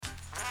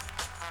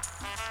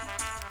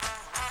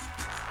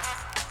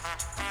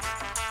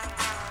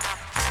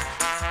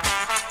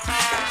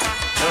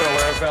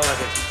fella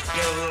could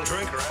get a little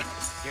drink around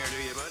here,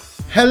 do you, bud?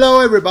 Hello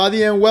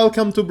everybody and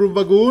welcome to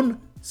Broomwagoon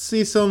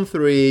Season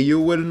 3.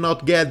 You will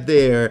not get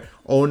there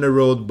on a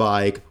road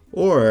bike,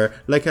 or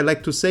like I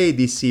like to say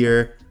this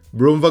year,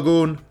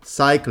 Broomwagoon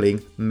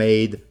Cycling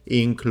Made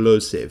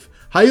Inclusive.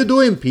 How you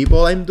doing,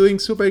 people? I'm doing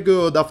super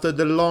good after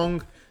the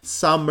long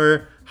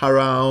summer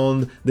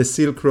around the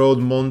Silk Road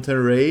mountain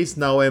race.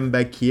 Now I'm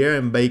back here.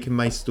 I'm back in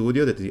my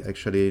studio, that is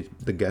actually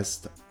the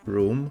guest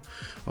room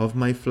of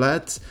my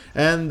flat,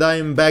 and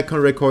I'm back on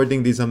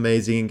recording these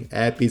amazing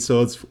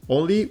episodes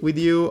only with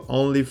you,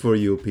 only for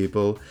you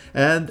people.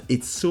 And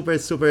it's super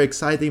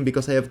exciting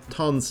because I have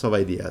tons of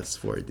ideas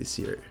for this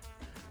year.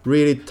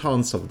 Really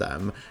tons of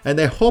them,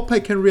 and I hope I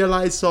can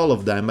realize all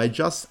of them. I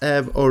just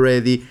have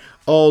already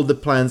all the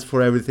plans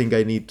for everything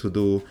I need to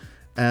do,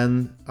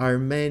 and are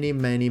many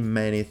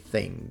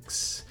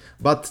things.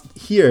 But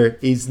here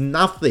is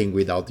nothing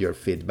without your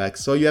feedback,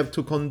 so you have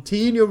to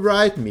continue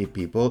write me,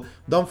 people.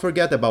 Don't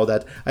forget about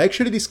that. I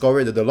actually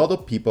discovered that a lot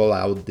of people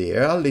out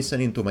there are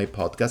listening to my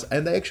podcast,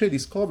 and I actually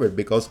discovered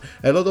because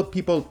a lot of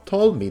people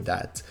told me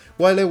that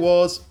while I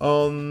was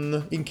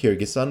in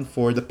Kyrgyzstan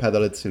for the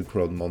Pedaled Silk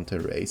Road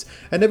mountain race.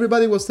 And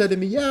everybody was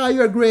telling me, yeah,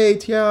 you're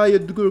great, yeah,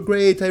 you're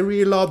great, I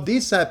really love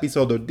this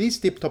episode, or this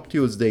Tip Top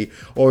Tuesday,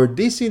 or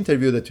this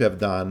interview that you have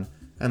done.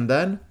 And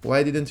then,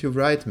 why didn't you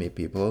write me,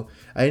 people?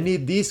 I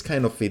need this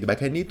kind of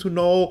feedback. I need to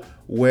know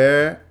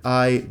where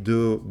I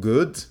do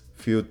good,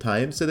 few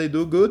times that I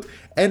do good,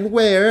 and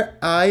where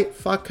I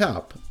fuck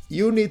up.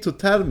 You need to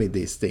tell me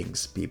these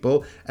things,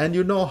 people, and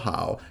you know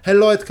how.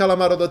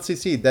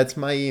 hello@calamaro.cc, that's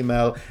my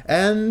email.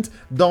 And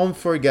don't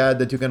forget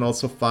that you can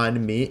also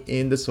find me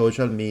in the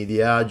social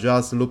media.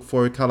 Just look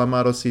for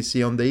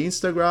CalamaroCC on the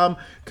Instagram,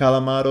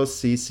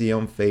 CalamaroCC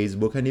on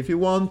Facebook, and if you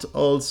want,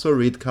 also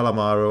read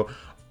Calamaro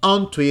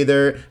on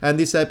Twitter. And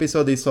this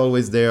episode is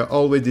always there,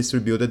 always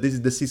distributed. This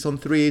is the season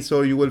 3,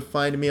 so you will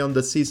find me on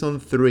the season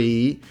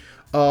 3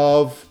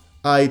 of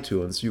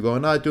iTunes. You go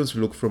on iTunes,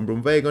 look for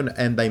Broomwagon,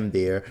 and I'm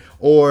there.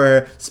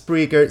 Or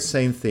Spreaker,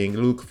 same thing.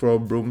 Look for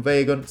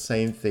Broomwagon,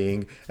 same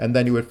thing. And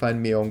then you will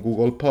find me on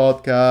Google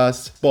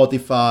Podcasts,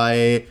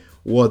 Spotify,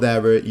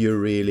 whatever you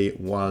really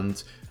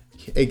want.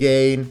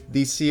 Again,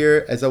 this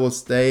year, as I was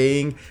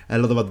saying, a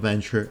lot of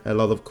adventure, a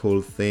lot of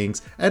cool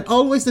things, and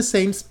always the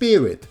same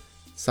spirit.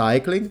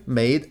 Cycling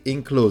made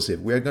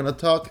inclusive. We are gonna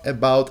talk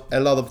about a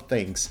lot of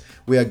things.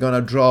 We are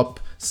gonna drop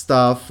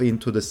stuff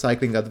into the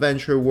cycling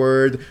adventure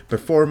world,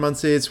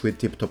 performances with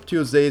Tip Top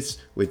Tuesdays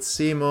with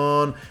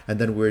Simon, and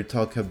then we'll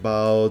talk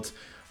about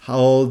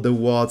how the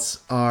Watts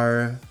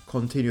are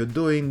continue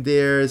doing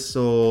there,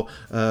 so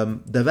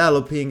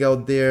developing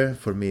out there.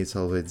 For me it's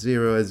always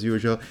 0 as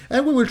usual,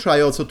 and we will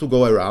try also to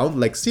go around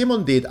like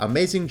Simon did,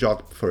 amazing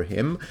job for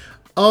him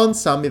on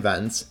some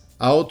events.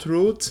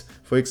 Outroute,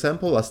 for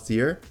example, last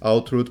year,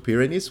 Outroute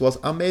Pyrenees was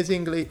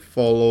amazingly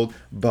followed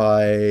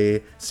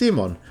by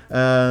Simon.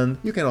 And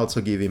you can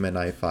also give him an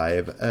high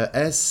five.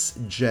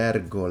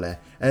 Gergole,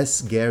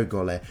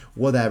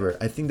 whatever.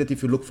 I think that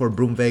if you look for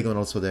Broomwagon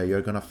also there,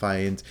 you're gonna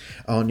find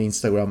on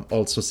Instagram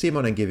also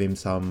Simon, and give him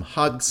some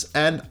hugs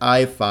and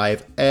high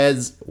five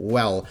as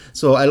well.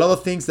 So a lot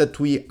of things that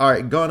we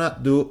are gonna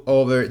do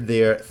over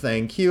there.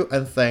 Thank you,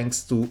 and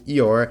thanks to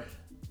your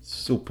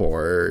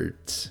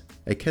support.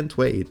 I can't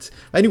wait.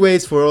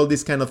 Anyways, for all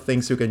these kind of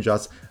things, you can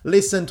just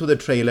listen to the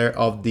trailer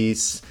of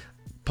this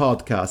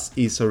podcast.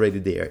 Is already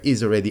there,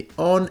 is already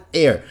on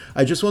air.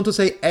 I just want to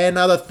say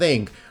another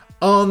thing.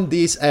 On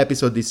this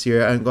episode this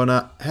year, I'm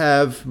gonna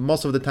have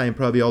most of the time,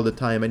 probably all the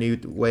time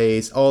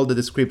anyways, all the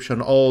description,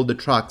 all the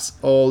tracks,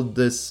 all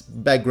this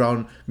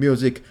background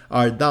music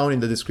are down in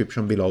the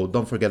description below.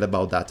 Don't forget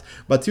about that.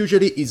 But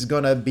usually it's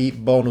gonna be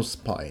bonus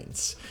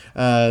points.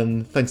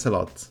 And thanks a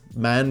lot.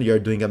 Man, you're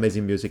doing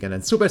amazing music, and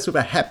I'm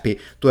super happy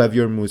to have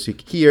your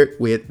music here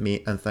with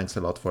me, and thanks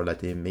a lot for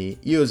letting me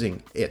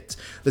using it.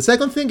 The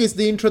second thing is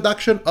the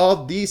introduction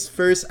of this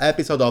first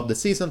episode of the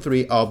season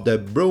 3 of the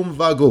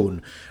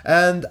Broomwagoon.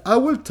 And I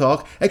will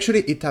talk,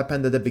 actually it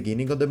happened at the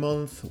beginning of the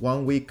month,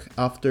 1 week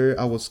after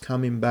I was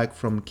coming back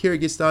from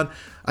Kyrgyzstan.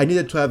 I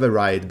needed to have a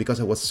ride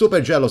because I was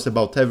super jealous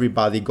about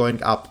everybody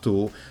going up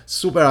to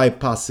super high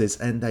passes,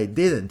 and I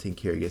didn't in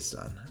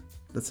Kyrgyzstan.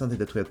 That's something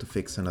that we have to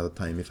fix another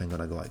time if I'm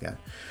gonna go again.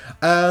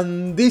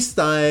 And this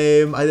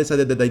time I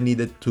decided that I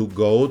needed to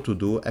go to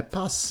do a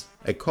pass,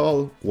 a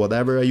call,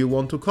 whatever you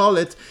want to call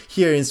it,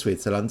 here in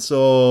Switzerland.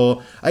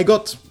 So I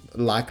got,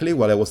 luckily,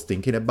 while I was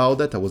thinking about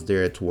that, I was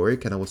there at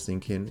work and I was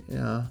thinking,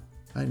 yeah,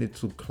 I need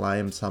to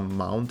climb some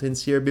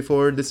mountains here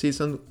before the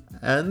season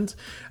ends.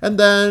 And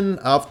then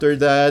after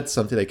that,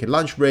 something like a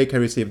lunch break, I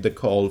received a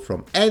call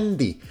from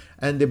Andy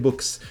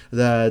Books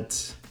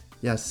that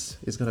Yes,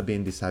 it's gonna be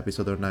in this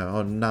episode or now.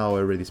 Oh, now I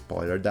already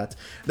spoiled that.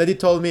 Then he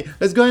told me,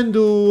 let's go and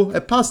do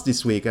a pass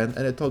this weekend.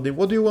 And I told him,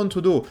 what do you want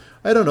to do?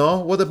 I don't know.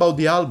 What about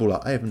the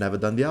Albula? I have never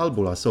done the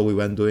Albula. So we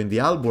went doing the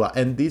Albula.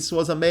 And this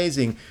was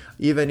amazing.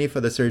 Even if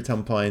at a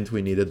certain point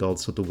we needed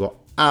also to go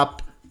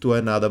up to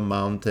another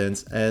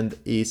mountains, and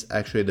is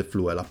actually the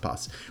Fluela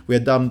Pass. We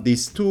had done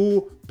these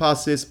 2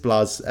 passes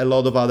plus a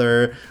lot of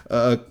other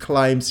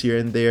climbs here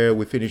and there.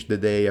 We finished the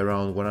day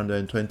around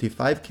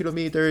 125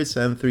 kilometers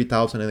and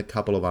 3,000 and a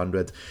couple of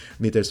hundred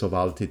meters of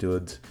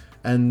altitude.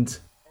 And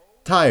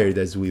tired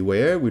as we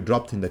were, we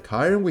dropped in the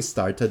car and we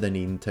started an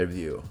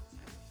interview.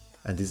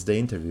 And this is the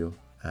interview,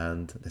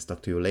 and let's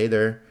talk to you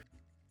later.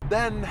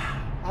 Then,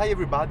 hi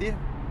everybody.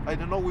 I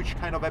don't know which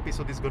kind of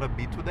episode is gonna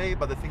be today,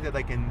 but the thing that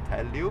I can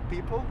tell you,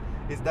 people,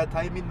 is that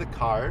I'm in the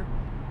car.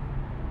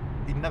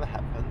 It never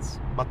happens,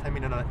 but I'm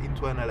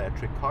into an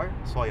electric car,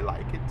 so I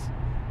like it.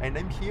 And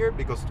I'm here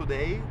because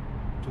today,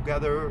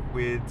 together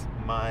with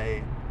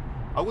my,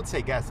 I would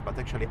say guest, but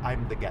actually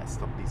I'm the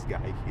guest of this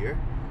guy here,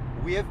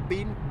 we have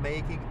been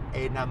making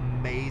an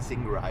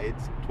amazing ride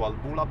to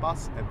Albula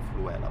Pass and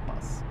Fluela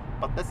Pass.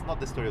 But that's not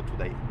the story of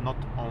today, not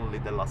only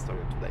the last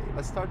story of today.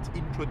 Let's start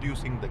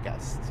introducing the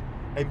guests.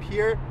 I'm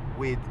here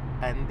with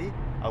Andy.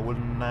 I will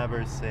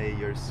never say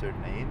your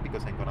surname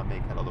because I'm gonna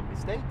make a lot of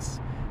mistakes.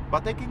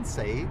 But I can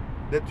say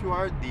that you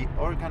are the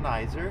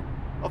organizer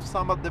of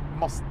some of the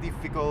most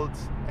difficult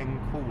and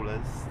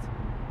coolest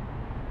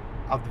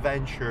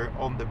adventure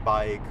on the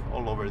bike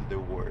all over the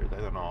world.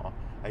 I don't know.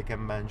 I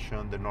can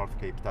mention the North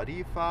Cape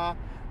Tarifa,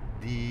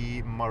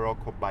 the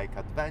Morocco Bike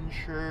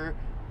Adventure,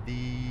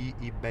 the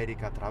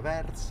Iberica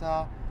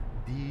Traversa,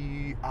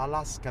 the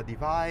Alaska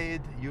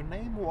Divide, you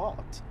name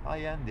what. Hi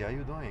Andy, how are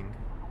you doing?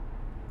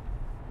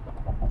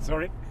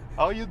 Sorry?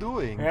 How are you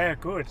doing? Yeah,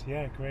 good.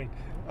 Yeah, great.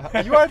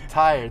 You are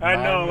tired, I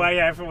man. know, I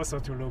have also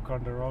to look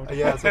on the road.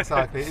 Yes,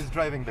 exactly. He's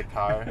driving the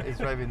car. He's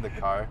driving the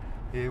car.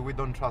 We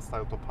don't trust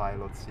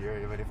autopilots here,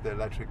 even if the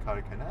electric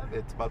car can have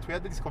it. But we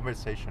had this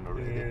conversation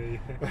already.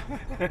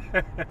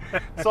 Yeah.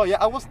 So yeah,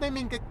 I was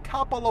naming a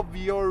couple of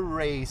your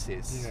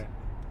races. Yeah.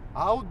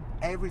 How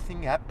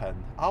everything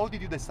happened? How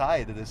did you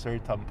decide at a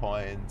certain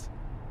point?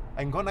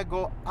 I'm gonna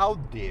go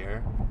out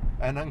there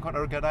and I'm gonna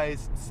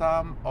organize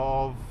some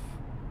of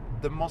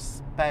the most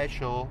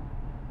special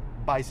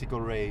bicycle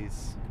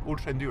race,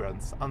 ultra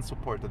endurance,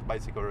 unsupported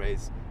bicycle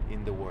race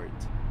in the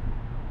world.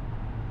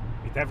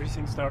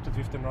 Everything started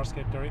with the North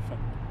Cape Tarifa.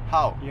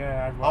 How?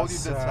 Yeah, I How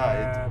was did you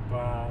decide?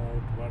 about,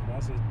 what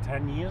was it,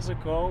 10 years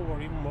ago or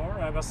even more.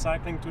 I was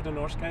cycling to the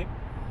North Cape.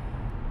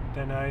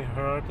 Then I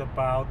heard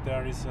about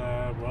there is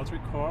a world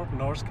record,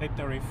 North Cape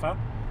Tarifa,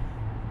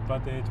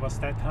 but it was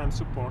that time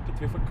supported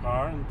with a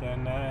car, and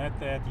then I had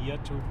the idea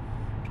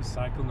to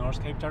cycle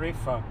North Cape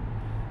Tarifa.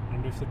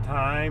 And with the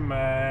time,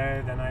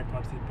 then I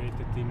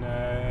participated in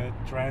a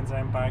Trans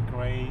Am bike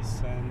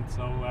race, and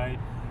so I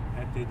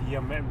had the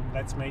idea,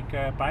 let's make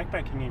a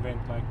bikepacking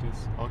event like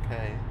this.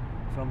 Okay.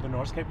 From the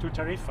North Cape to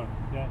Tarifa,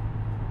 yeah.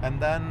 And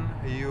then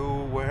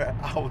you were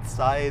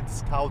outside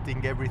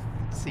scouting every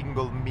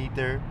single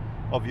meter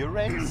of your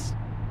race,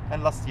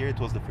 and last year it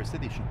was the first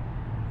edition.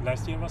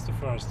 Last year was the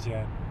first,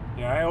 yeah.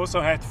 Yeah, I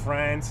also had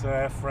friends.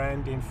 A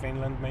friend in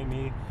Finland made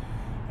me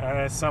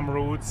some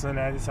routes, and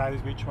I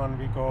decided which one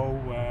we go.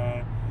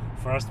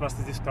 First was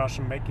the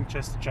discussion making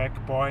just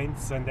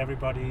checkpoints, and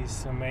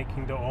everybody's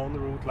making their own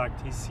route like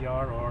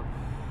TCR, or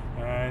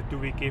do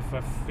we give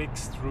a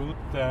fixed route?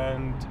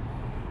 And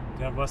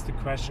there was the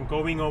question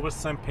going over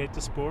St.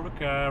 Petersburg,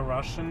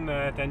 Russian,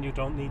 then you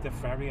don't need a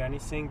ferry,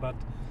 anything, but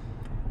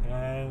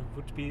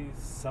would be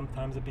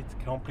sometimes a bit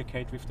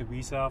complicated with the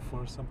visa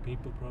for some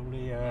people,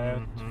 probably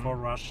for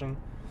Russian.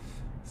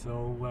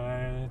 So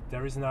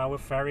there is now a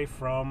ferry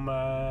from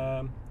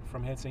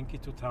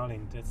Helsinki to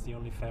Tallinn. That's the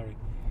only ferry.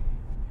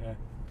 Yeah.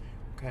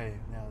 Okay,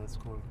 yeah, that's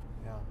cool.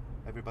 Yeah,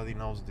 everybody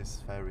knows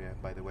this ferry,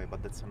 by the way,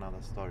 but that's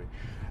another story.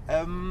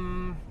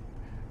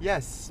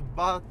 Yes,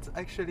 but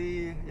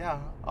actually, yeah,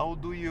 how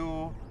do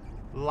you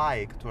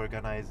like to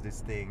organize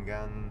this thing?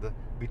 And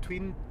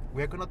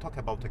we're gonna talk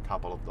about a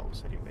couple of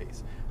those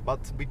anyways,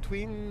 but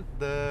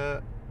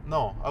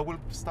I will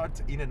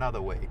start in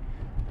another way.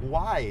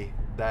 Why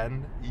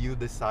then you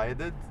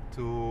decided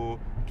to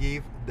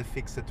give the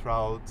fixed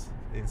route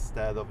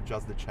instead of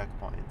just the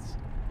checkpoints?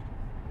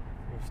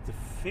 With the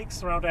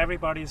fixed route,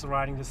 everybody is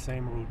riding the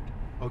same route.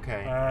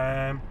 Okay.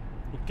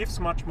 It gives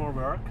much more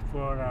work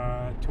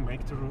to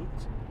make the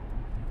route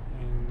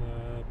in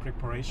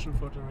preparation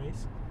for the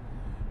race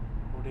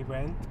or the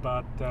event,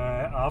 but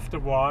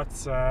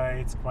afterwards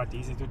it's quite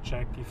easy to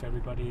check if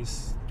everybody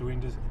is doing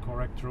the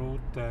correct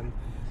route, and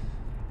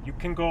you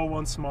can go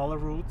on smaller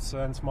routes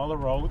and smaller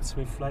roads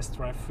with less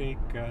traffic,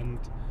 and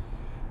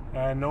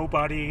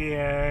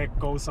nobody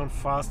goes on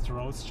fast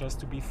roads just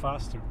to be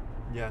faster.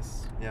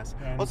 Yes.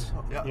 And Go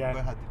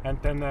ahead.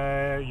 And then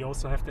you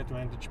also have the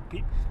advantage.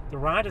 The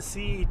riders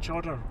see each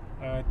other.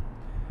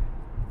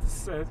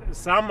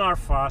 Some are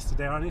faster,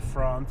 they are in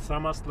front,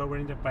 some are slower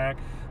in the back,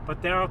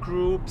 but there are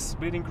groups,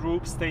 building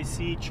groups, they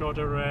see each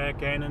other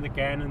again and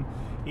again, and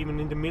even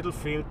in the middle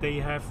field they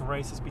have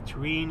races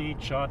between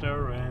each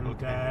other, and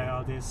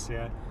all this,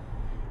 yeah.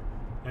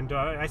 And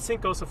I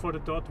think also for the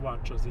dot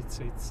watchers,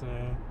 it's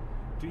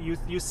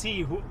you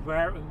see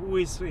who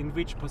is in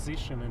which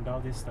position and all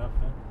this stuff.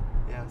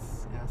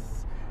 Yes.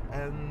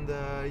 And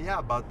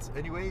but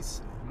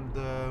anyways,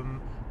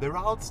 the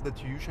routes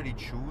that you usually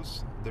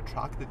choose, the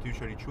track that you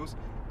usually choose,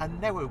 are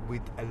never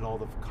with a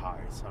lot of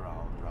cars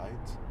around,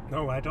 right?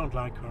 No, I don't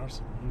like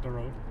cars on the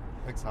road.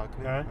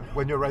 Exactly. Yeah.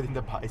 When you're riding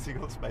the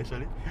bicycle,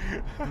 especially.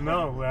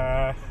 No,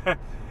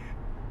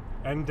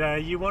 and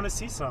you want to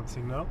see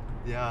something, no?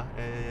 Yeah.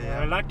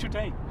 Like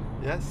today.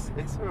 Yes,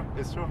 it's true.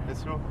 It's true.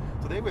 It's true.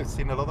 Today we've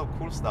seen a lot of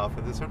cool stuff.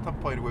 At a certain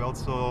point, we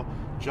also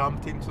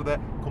jumped into the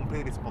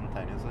completely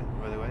spontaneously.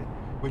 By the way,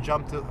 we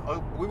jumped.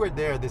 We were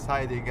there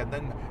deciding, and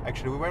then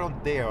actually we were on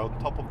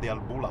top of the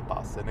Albula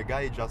Pass, and a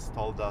guy just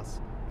told us.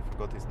 I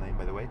forgot his name,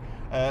 by the way.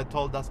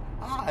 Told us,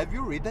 have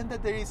you ridden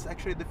that there is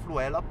actually the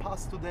Fluela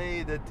Pass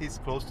today that is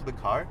close to the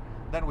car?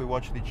 Then we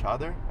watched each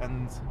other,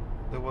 and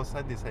there was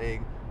Andy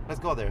saying, "Let's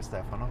go there,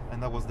 Stefano,"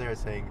 and I was there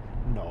saying,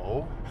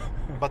 "No."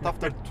 But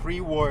after 3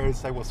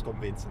 words, I was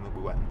convinced, and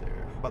we went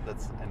there. But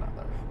that's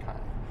another kind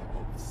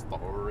of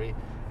story,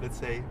 let's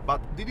say. But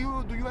do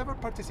you ever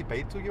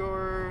participate to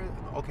your?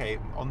 Okay,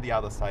 on the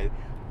other side,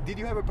 did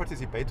you ever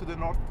participate to the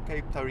North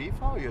Cape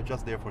Tarifa, or you're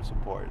just there for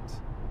support?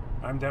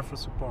 I'm there for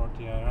support.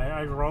 Yeah,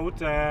 I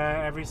rode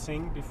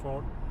everything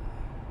before,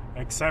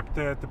 except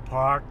the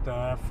part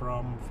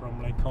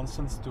from Lake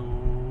Constance to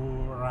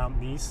around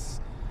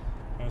Nice,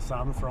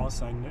 Southern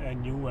France. I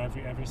knew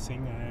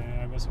everything.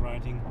 I was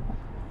riding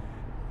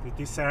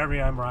this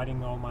area. I'm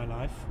riding all my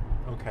life.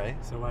 Okay.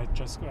 So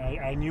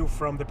I knew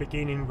from the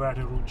beginning where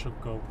the route should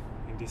go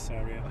in this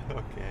area.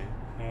 Okay.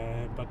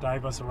 But I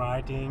was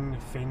riding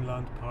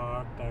Finland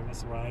part. I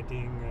was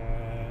riding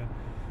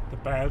the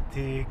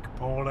Baltic,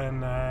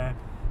 Poland.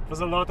 It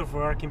was a lot of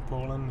work in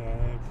Poland.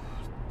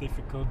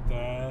 Difficult.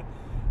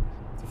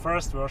 The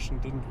first version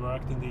didn't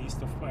work in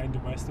the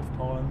west of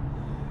Poland.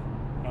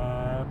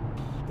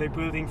 They're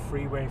building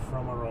freeway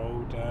from a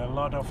road. A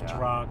lot of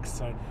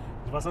trucks.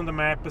 It was on the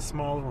map a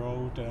small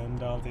road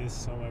and all this.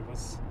 So I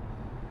was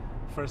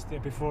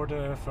before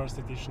the first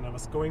edition. I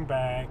was going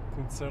back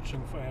and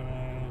searching for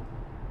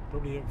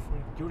probably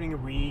during a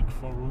week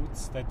for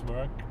routes that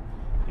work.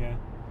 Yeah.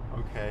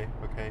 Okay.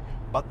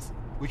 But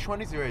which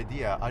one is your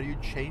idea? Are you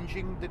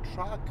changing the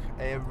track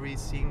every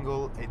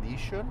single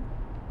edition?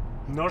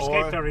 North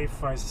Cape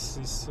Tarifa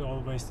is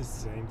always the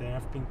same. There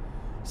have been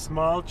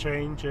small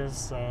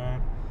changes.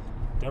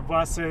 There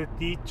was a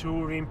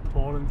detour in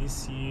Poland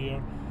this year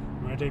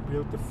where they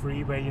built the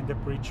freeway and the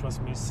bridge was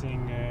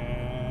missing.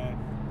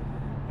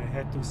 I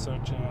had to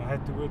search. I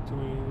had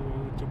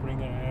to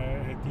bring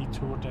a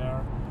detour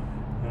there.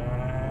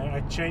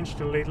 I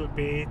changed a little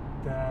bit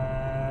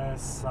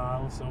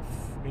south of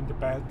in the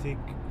Baltic,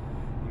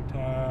 in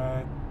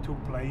 2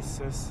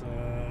 places.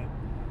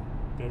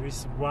 There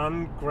is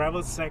one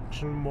gravel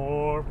section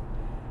more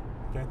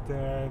that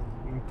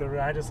the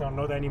riders are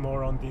not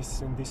anymore on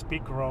this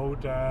big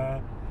road,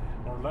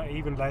 or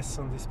even less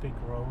on this big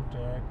road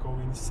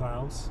going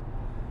south.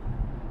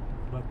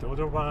 But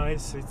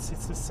otherwise,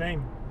 it's the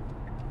same.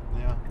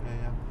 Yeah.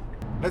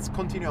 Let's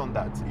continue on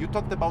that. You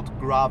talked about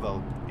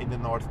gravel in the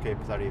North Cape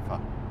Tarifa.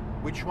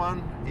 Which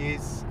one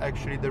is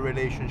actually the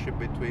relationship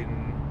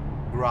between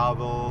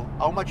gravel?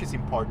 How much is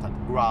important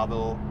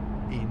gravel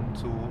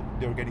into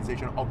the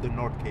organization of the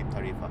North Cape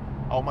Tarifa?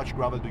 How much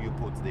gravel do you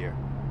put there?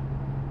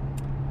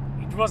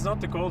 It was not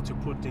the goal to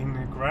put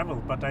in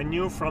gravel, but I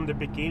knew from the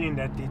beginning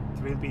that it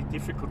will be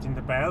difficult in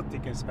the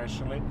Baltic,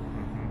 especially,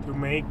 to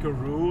make a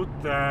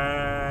route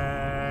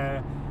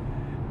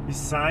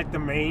beside the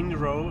main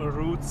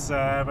routes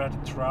where the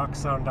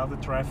trucks and other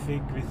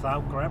traffic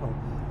without gravel.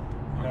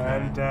 Okay.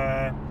 And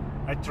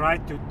I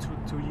tried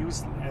to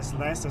use as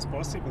less as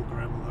possible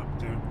gravel up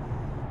there.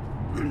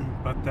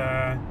 But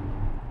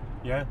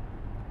yeah.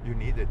 You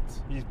need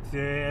it.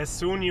 As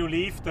soon you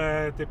leave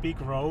the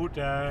big road,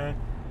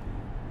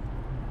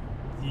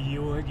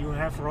 you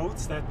have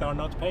roads that are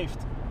not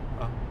paved.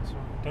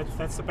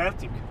 That's the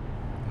Baltic.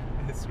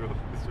 It's true.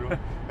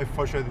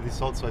 Unfortunately,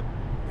 it's also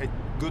a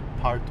good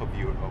part of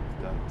Europe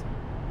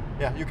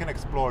that you can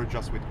explore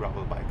just with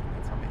gravel biking.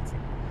 That's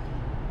amazing.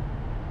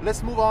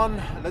 Let's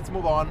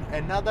move on.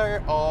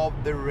 Another of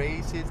the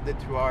races that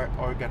you are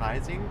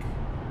organizing.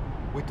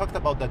 We talked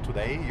about that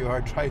today. You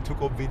are trying to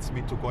convince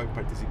me to go and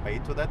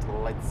participate to that.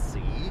 Let's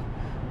see.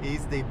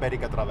 Is the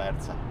Iberica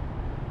Traversa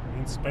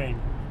In Spain.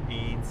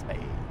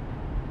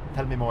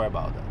 Tell me more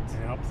about that.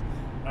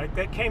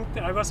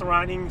 Yeah. I was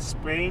riding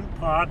Spain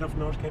part of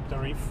North Cape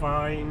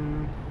Tarifa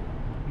in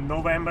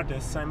November,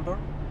 December,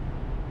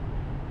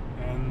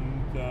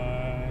 and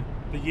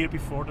the year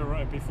before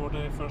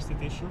the first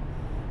edition.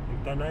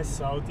 And then I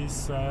saw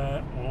these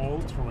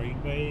old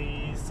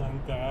railways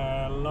and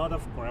a lot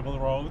of gravel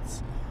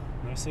roads.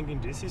 And I was thinking,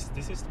 this is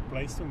the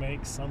place to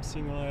make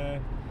something,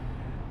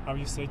 how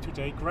you say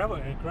today, gravel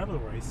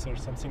race or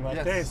something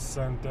like this.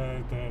 And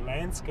the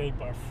landscape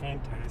are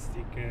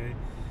fantastic.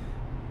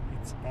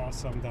 It's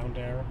awesome down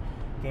there.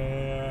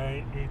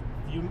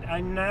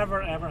 I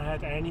never ever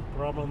had any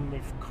problem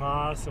with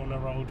cars on the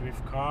road.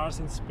 With cars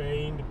in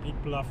Spain, the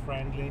people are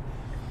friendly.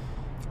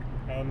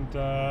 And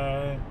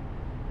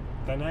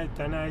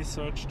then I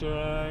searched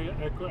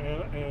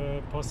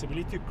a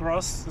possibility to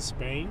cross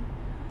Spain.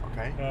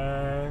 Okay.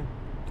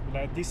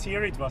 This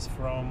year it was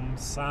from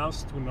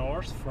south to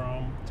north,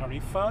 from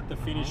Tarifa, the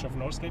finish of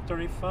North Cape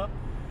Tarifa,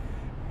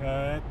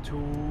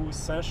 to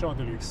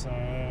Saint-Jean-de-Luz,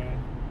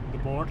 the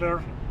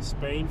border,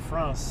 Spain,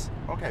 France.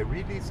 Okay,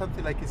 really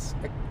something like it's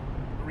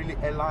really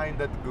a line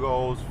that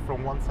goes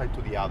from one side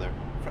to the other,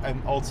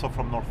 and also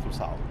from north to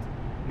south.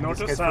 In North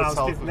this to case, from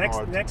south. to Next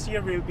north. next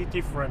year will be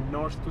different,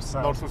 north to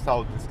south. North to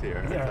south this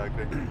year, Yeah.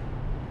 exactly.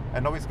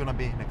 And how it's gonna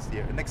be next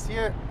year? Next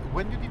year,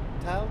 when did you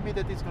tell me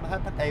that it's gonna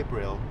happen?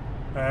 April.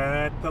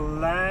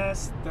 The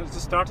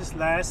start is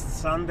last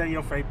Sunday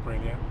of April.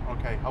 Yeah,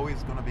 Okay, how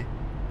is it gonna be?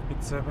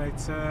 it's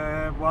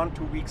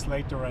 1-2 weeks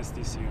later as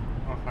this year.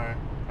 Okay,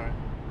 okay.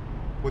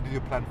 What did you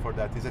plan for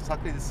that? Is it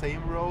exactly the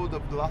same road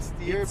of last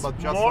year, It's but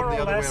just more on the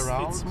or other way less-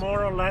 around? It's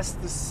more or less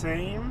the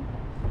same,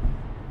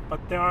 but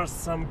there are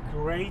some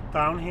great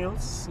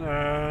downhills,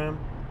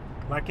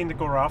 like in the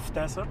Goraf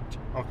Desert.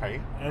 Okay.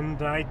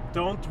 And I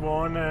don't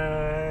want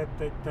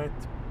that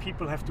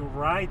people have to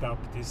ride up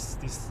this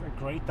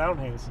great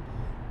downhills.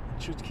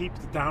 It should keep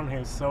the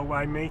downhills. So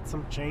I made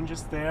some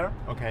changes there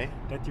Okay.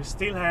 that you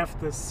still have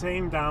the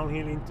same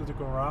downhill into the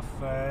Goraf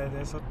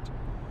Desert.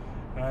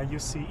 You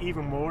see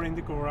even more in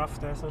the Goraf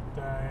Desert.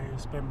 You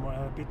spend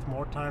a bit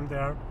more time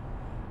there.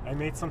 I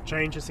made some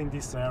changes in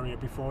this area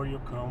before you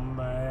come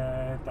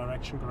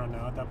direction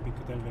Granada,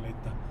 Pico del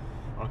Veleta.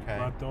 Okay.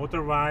 But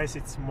otherwise,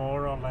 it's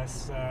more or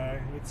less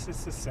it's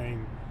the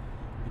same.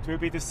 It will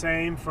be the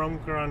same from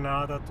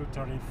Granada to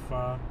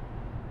Tarifa.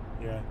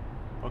 Yeah,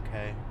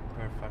 Okay.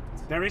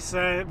 Perfect. there is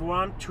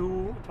one,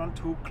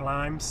 two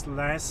climbs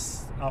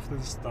less after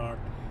the start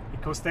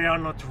because they are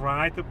not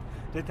right up.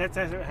 That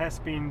has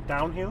been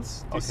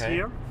downhills this Okay.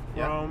 year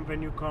Yeah. from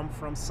when you come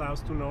from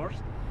south to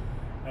north,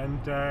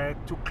 and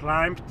to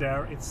climb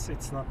there,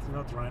 it's not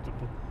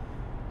rideable.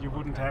 You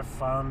wouldn't Okay. have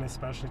fun,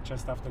 especially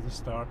just after the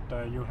start.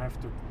 You have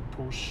to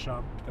push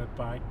up the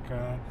bike.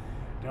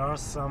 There are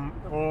some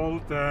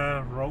old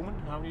Roman,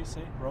 how do you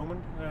say,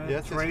 Roman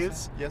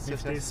trails Yes, with yes,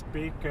 yes. these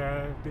big,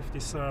 with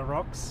these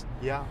rocks,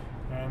 Yeah.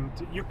 and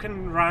you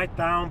can ride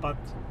down, but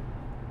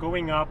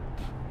going up,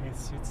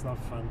 it's not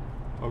fun.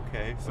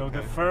 Okay. So okay.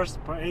 the first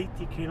about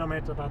 80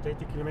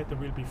 kilometer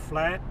will be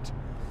flat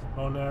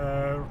on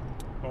a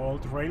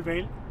old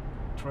railway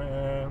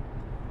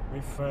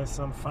with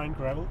some fine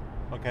gravel.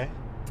 Okay.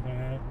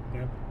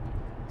 Yeah.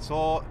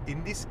 So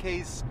in this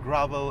case,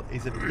 gravel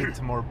is a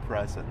bit more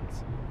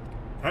present.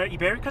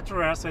 Iberica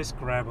Terrassa is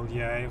gravel,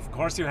 yeah. Of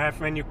course, you have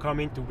when you come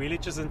into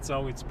villages and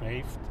so it's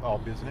paved.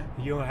 Obviously.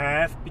 You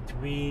have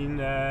between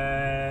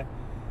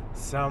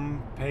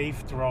some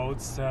paved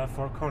roads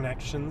for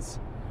connections,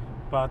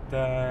 but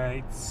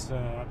it's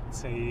I'd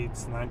say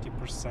it's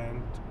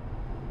 90%,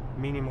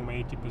 minimum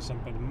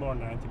 80%, but more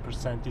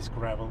 90% is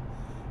gravel.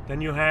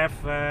 Then you have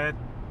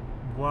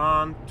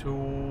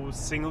 1-2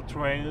 single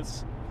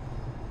trails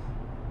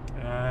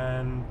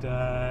and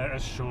a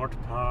short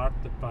part,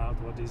 about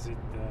what is it,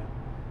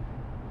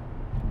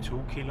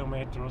 2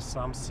 kilometers or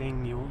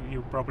something.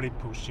 You probably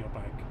push your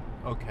bike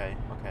Okay.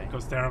 Okay.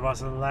 because there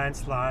was a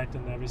landslide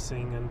and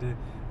everything, and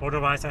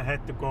otherwise I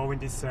had to go in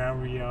this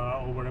area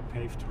over a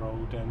paved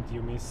road, and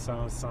you miss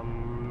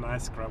some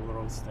nice gravel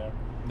roads there.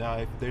 Now,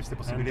 if there's the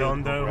possibility And on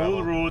to go the gravel,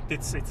 whole route,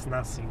 it's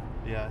nothing.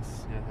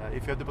 yes, yeah.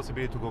 If you have the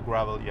possibility to go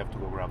gravel, you have to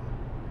go gravel.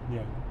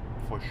 Yeah.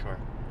 For sure,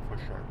 for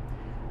sure.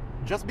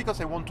 Just because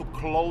I want to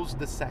close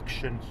the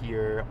section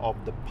here of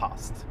the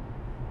past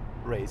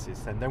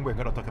races, and then we're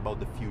gonna talk about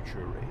the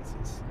future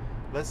races.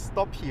 Let's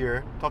stop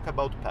here, talk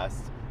about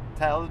past.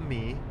 Tell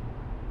me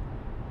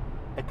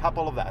a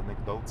couple of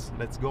anecdotes.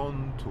 Let's go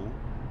on two,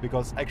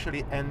 because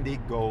actually Andy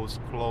goes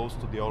close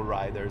to the all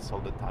riders all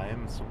the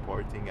time,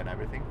 supporting and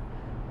everything.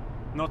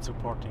 Not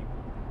supporting,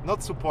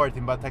 Not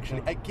supporting, but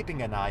actually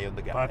keeping an eye on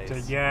the guys.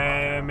 but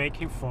yeah,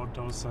 making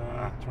photos.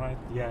 Try,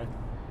 yeah.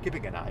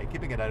 keeping an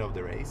eye of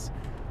the race.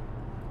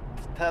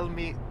 Tell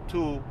me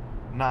two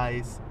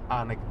nice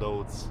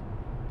anecdotes.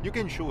 You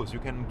can choose. You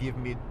can give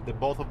me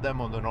both of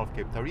them on the North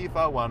Cape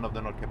Tarifa, one of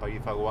the North Cape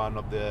Tarifa, one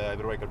of the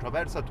Heroica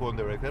Traversa, two on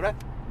the Heroica.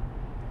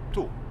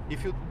 Two.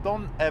 If you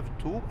don't have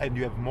two and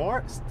you have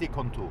more, stick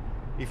on two.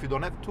 If you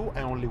don't have two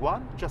and only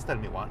one, just tell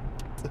me one.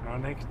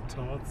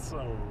 Anecdotes.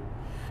 Oh.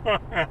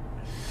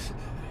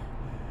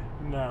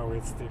 No,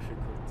 it's difficult.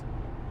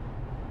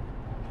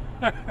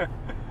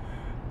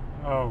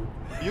 Oh.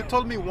 You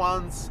told me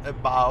once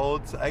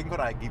about. I'm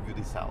gonna give you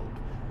this help.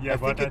 Yeah, I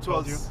think what I it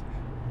told was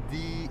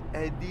the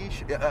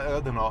edition. I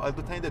don't know. At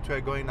the time that we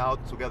are going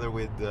out together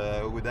with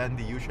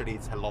Andy, usually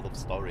it's a lot of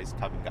stories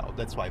coming out.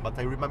 That's why. But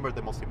I remember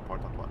the most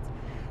important ones.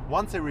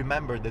 Once I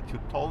remember that you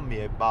told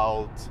me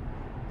about.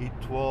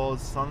 It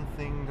was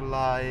something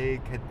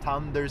like a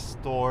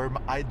thunderstorm.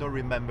 I don't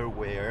remember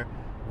where.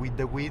 With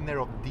the winner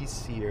of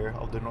this year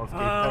of the North Cape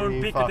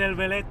Tarifa. Pico del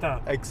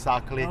Veleta.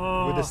 Exactly.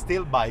 With the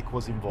steel bike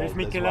was involved.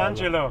 With as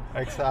Michelangelo.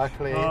 well.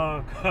 Exactly.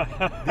 Oh,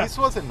 God. This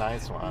was a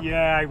nice one.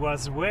 Yeah, I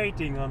was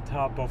waiting on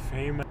top of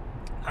him.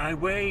 I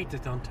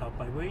waited on top.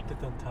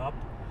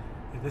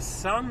 The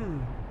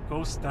sun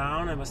goes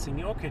down. I was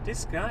thinking, okay,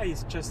 this guy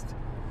is just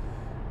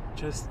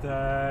just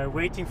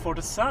waiting for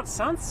the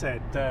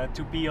sunset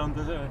to be on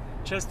the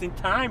just in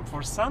time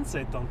for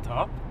sunset on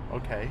top.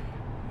 Okay.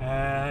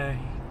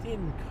 He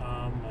didn't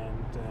come,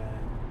 and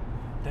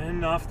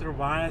then after a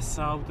while I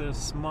saw the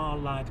small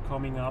light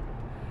coming up.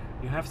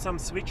 You have some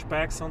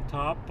switchbacks on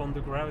top on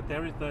the gravel.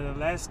 There is the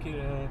last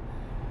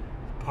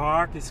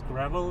part is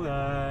gravel.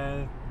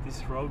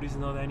 This road is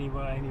not any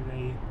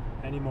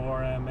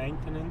more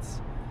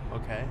maintenance.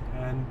 Okay.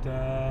 And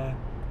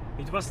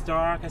it was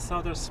dark. I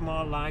saw the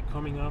small light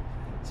coming up,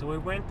 so I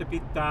went a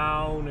bit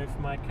down with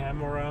my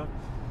camera.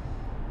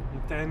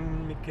 And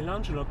then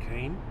Michelangelo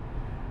came,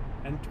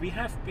 and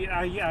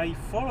I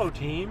followed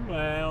him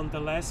on the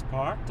last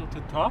part of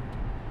the top,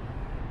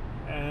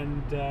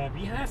 and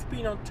we have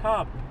been on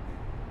top.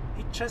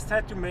 He just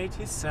had to make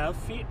his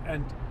selfie,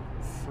 and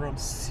from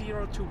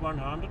 0 to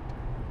 100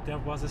 there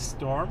was a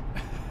storm.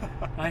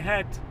 I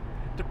had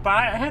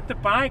the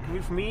bike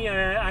with me.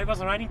 I was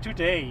riding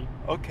today.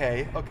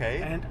 Okay.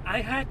 And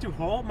I had to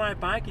hold my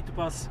bike. It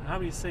was, how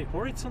do you say,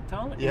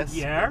 horizontal Yes. in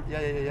the air.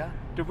 Yeah.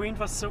 The wind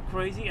was so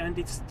crazy, and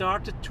it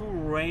started to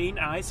rain,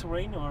 ice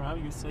rain, or how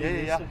you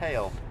say? Yeah.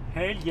 Hail.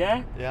 Hail,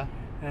 yeah. Yeah.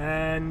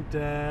 And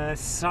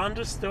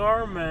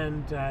thunderstorm,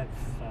 and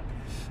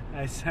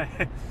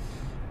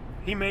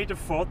he made a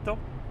photo.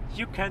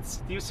 You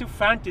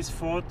found this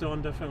photo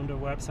on the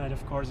website.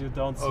 Of course, you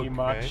don't see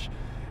much,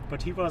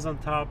 but he was on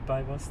top.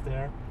 I was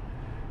there,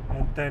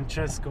 and then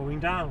just going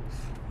down.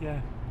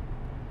 Yeah,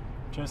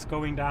 just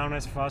going down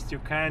as fast you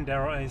can.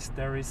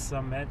 There is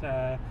some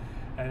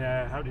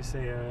how do you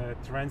say, a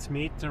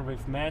transmitter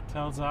with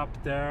metals up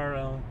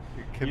there.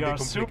 You are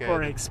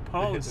super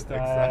exposed.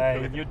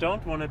 Exactly. You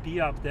don't want to be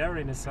up there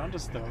in a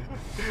thunderstorm.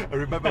 I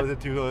remember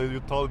that you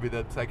told me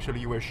that actually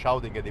you were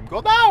shouting at him,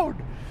 "Go down!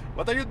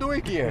 What are you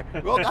doing here?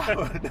 Go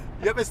down!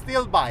 You have a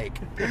steel bike."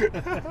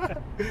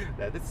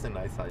 That's a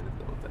nice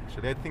anecdote,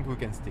 actually. I think we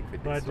can stick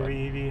with this But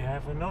one. we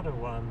have another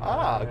one.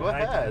 Go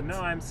ahead. No,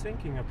 I'm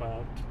thinking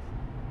about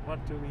what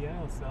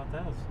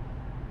else?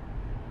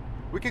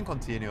 We can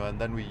continue, and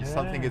then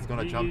something is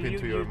gonna jump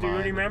into your mind. Do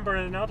you remember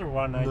another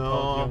one I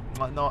told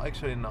you? No,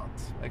 actually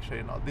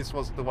not. This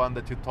was the one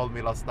that you told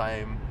me last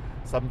time,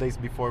 some days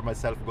before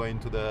myself going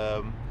to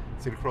the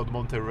Silk Road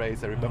Mountain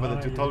Race. I remember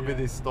that you told me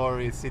this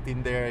story,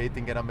 sitting there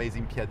eating an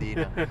amazing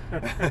piadina.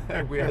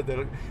 We had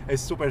a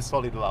super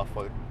solid laugh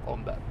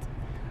on that.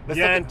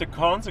 And the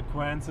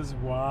consequences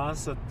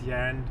was at the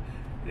end.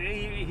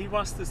 He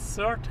was the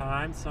third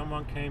time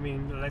someone came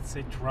in, let's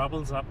say,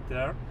 troubles up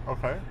there.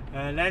 Okay.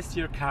 Last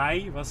year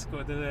Kai was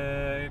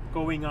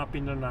going up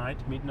in the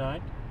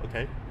midnight.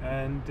 Okay.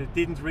 And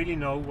didn't really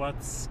know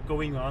what's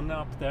going on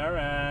up there,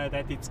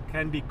 that it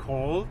can be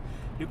cold.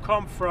 You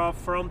come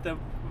from the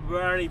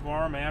very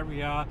warm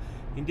area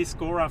in this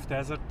Gorath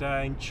Desert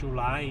in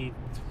July.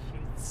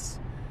 It's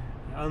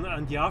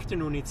on the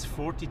afternoon it's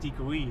 40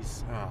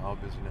 degrees.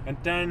 Obviously. And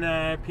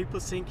then people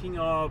thinking,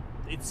 oh,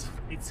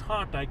 it's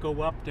hot. I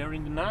go up there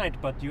in the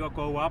night, but you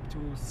go up to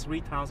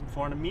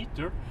 3,400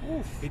 meters.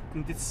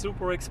 It's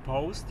super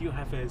exposed. You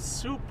have a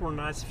super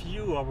nice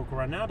view over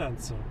Granada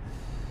and so.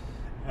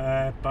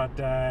 But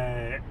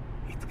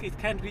it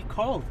can be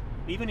cold,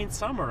 even in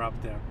summer up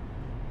there.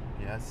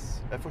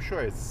 Yes, for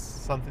sure. It's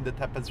something that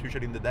happens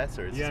usually in the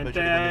deserts. Yeah,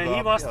 and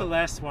he was the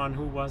last one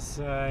who was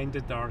in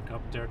the dark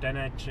up there. Then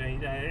I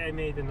changed. I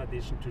made an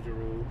addition to the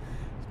rule.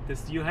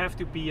 You have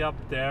to be up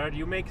there.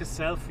 You make a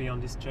selfie on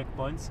these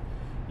checkpoints.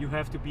 You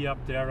have to be up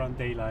there on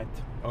daylight.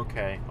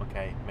 Okay,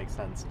 makes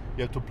sense.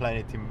 You have to plan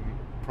it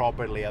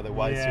properly,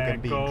 otherwise you can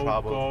be in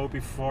trouble. Go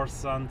before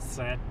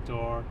sunset,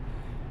 or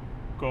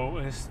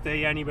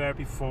stay anywhere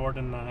before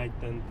the night,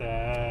 and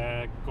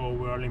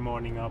go early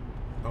morning up.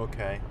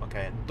 Okay.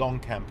 Don't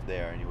camp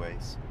there,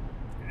 anyways.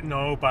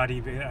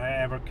 Nobody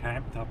ever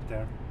camped up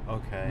there.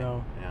 Okay.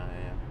 No. Yeah.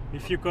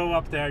 If you go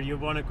up there, you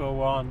want to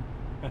go on.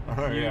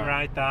 You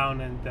ride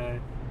down and.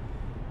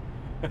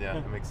 Yeah,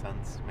 it makes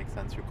sense.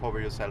 You cover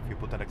yourself, you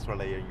put an extra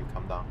layer, you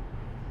come down.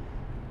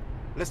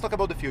 Let's talk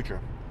about the future.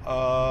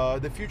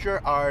 The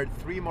future are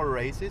 3 more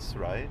races,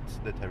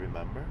 right? That I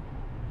remember.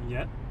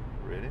 Yeah.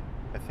 Really?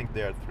 I think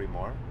there are 3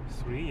 more.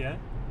 3, yeah.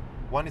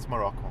 One is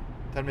Morocco.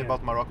 Tell me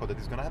about Morocco. That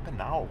is gonna happen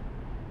now.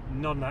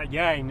 In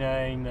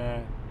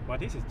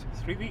what is it?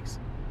 3 weeks.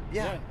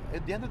 Yeah.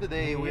 At the end of the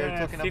day, we are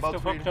talking 5th about. 5th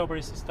of October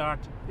is the start.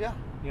 Yeah.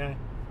 Yeah.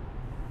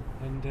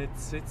 And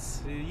it's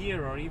a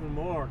year or even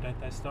more that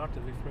I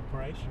started with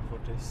preparation for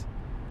this.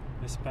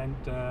 I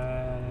spent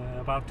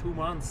about 2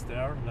 months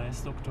there,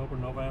 last October,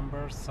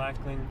 November,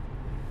 cycling.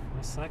 I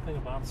was cycling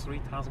about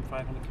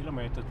 3,500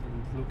 kilometers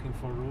and looking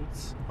for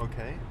routes.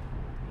 Okay.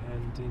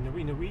 And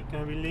in a week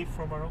I will leave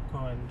for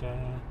Morocco, and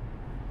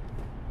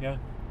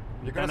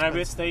Then I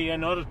will stay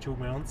another 2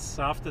 months.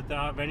 After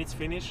that, when it's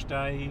finished,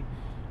 I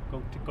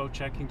go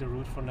checking the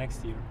route for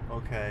next year.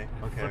 Okay.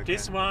 For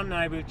this one,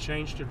 I will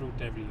change the route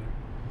every year.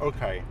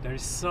 Okay. There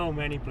is so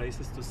many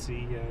places to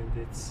see, and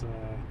it's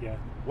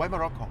Why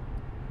Morocco?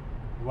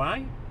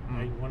 Why?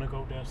 I want to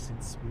go there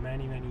since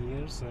many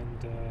years,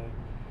 and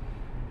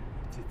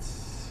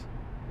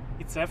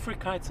It's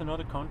Africa. It's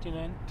another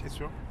continent. It's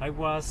true. I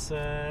was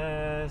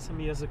some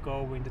years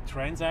ago in the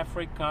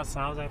Trans-Africa,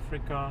 South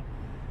Africa.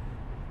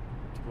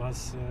 It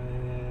was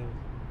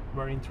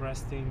very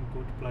interesting,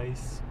 good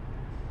place.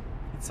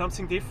 It's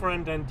something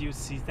different, and you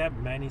see that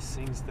many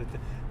things that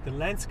the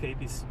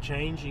landscape is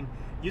changing.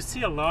 You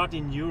see a lot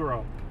in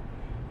Europe.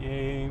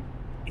 In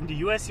the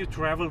US, you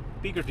travel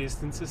bigger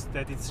distances,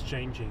 that it's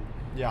changing.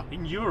 Yeah.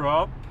 In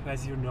Europe,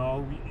 as you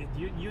know,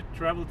 you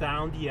travel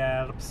down the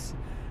Alps.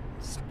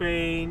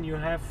 Spain, you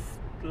have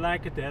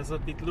like a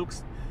desert. It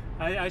looks.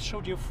 I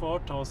showed you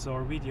photos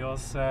or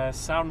videos.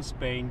 Southern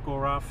Spain,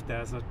 Garraf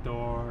Desert,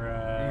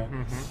 or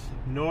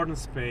northern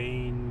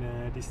Spain,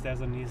 this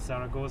desert near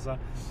Zaragoza.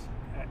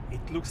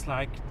 It looks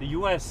like the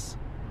US.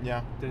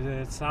 Yeah.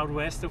 The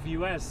southwest of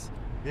US.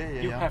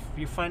 Yeah.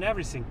 You find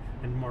everything.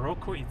 And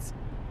Morocco, it's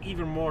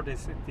even more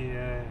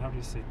how do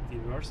you say,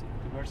 diverse.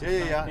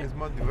 Yeah. It's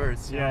more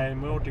diverse. Yeah,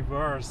 more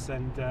diverse.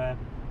 And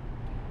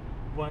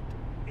what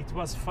it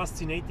was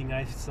fascinating.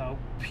 I saw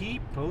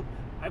people.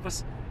 I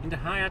was in the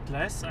High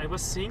Atlas. I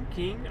was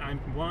thinking I'm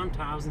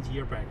 1,000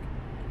 years back.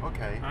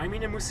 Okay. I'm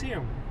in a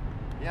museum.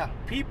 Yeah.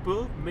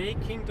 People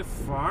making the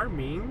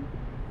farming.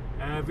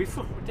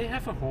 They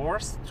have a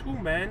horse. 2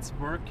 men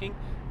working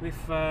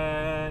with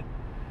a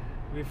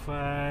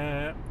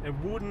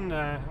wooden.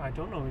 I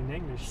don't know in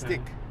English.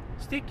 Stick.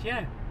 Stick,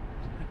 yeah.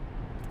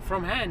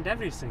 From hand,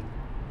 everything.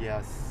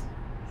 Yes.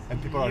 And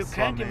people are you so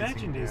can't amazing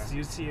imagine this. there.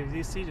 You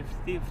see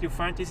if you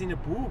find this in a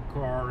book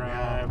or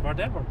Yeah.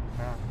 whatever.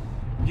 Yeah.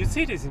 You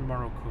see this in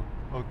Morocco.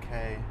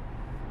 Okay.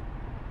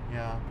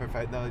 Yeah,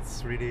 perfect. No,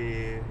 it's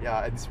really,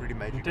 it's really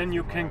magical. And then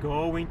you can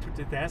go into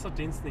the desert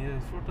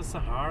for the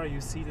Sahara.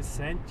 You see the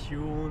sand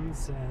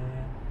dunes.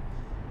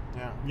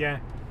 Yeah. Yeah.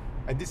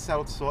 And this is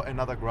also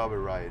another gravel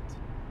ride.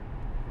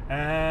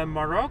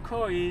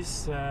 Morocco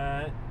is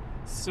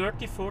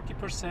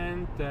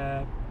 30-40%.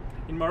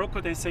 In Morocco,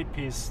 they say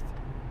piste.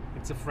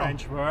 It's a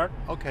French word.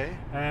 Okay.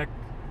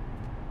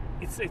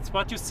 It's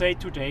what you say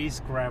today is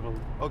gravel.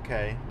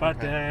 Okay. But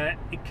okay.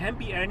 it can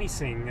be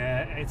anything.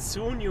 As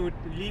soon you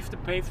leave the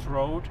paved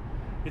road,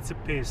 it's a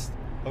piste.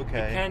 Okay.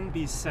 It can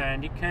be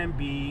sand, it can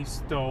be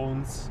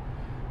stones,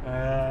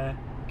 it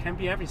can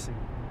be everything.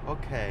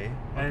 Okay.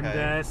 And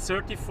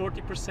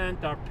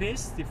 30-40% are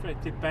piste.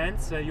 It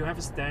depends. You have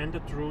a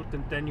standard route,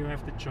 and then you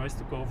have the choice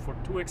to go for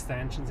 2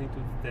 extensions into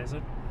the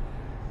desert.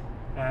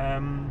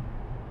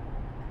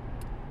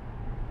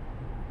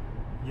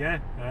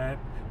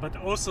 But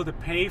also the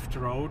paved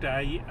road,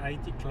 I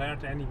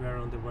declared anywhere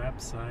on the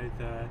website.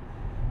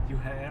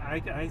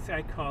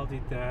 I called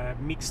it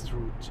mixed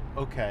route.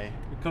 Okay.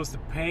 Because the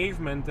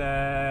pavement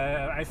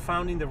I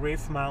found in the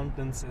Rift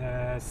Mountains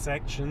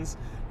sections,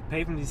 the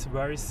pavement is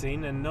very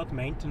thin and not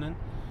maintained,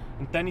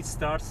 and then it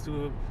starts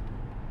to,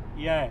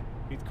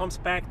 it comes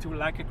back to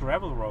like a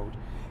gravel road.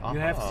 You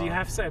have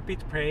a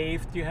bit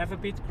paved, you have a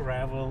bit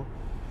gravel.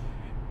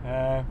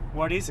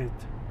 What is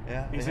it?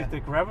 Is it a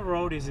gravel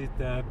road? Is it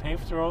a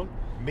paved road?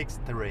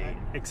 Mixed terrain.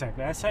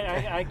 Exactly.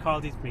 I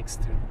called it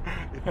mixed terrain.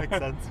 It makes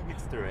sense.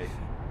 Mixed terrain.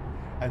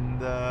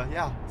 And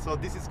so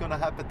this is gonna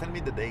happen. Tell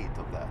me the date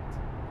of that.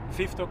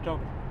 5th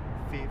October.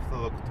 5th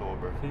of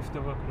October. 5th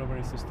of October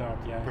is the start.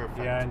 Yeah. Perfect.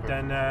 Yeah, and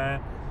then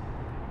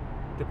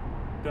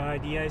the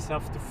idea is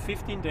after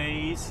 15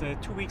 days,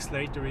 2 weeks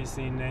later, is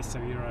in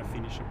Essaouira I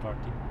finish a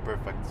party.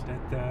 Perfect.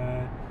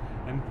 That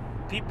and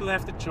people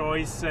have the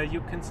choice.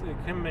 You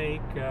can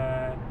make.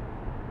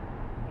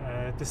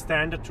 The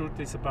standard route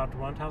is about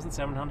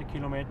 1,700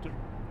 kilometers.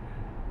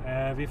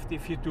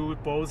 If you do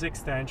both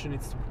extension,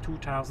 it's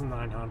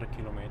 2,900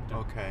 kilometers.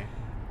 Okay.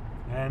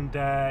 And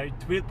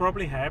it will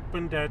probably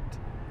happen that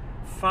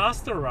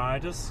faster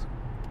riders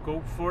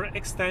go for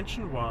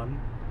extension 1,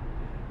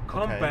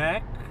 come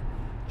back,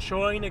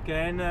 join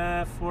again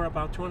for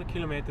about 200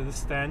 kilometers, the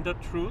standard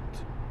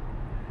route.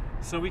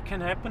 So it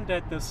can happen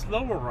that the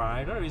slower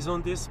rider is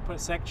on this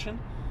section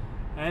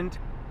and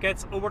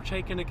gets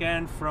overtaken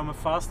again from a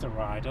faster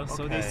rider,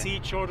 so they see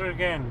each other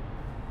again.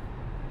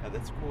 Yeah,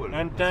 that's cool.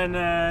 And then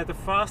the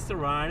faster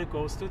rider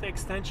goes to the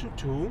extension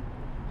 2,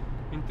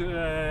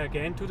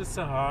 again to the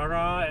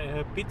Sahara,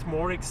 a bit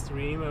more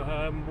extreme,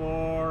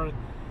 more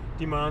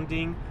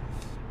demanding,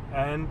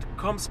 and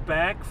comes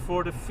back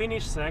for the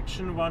finish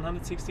section,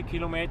 160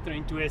 kilometers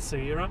into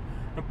Essaouira,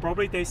 and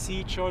probably they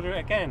see each other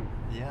again.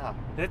 Yeah.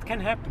 That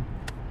can happen.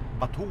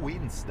 But who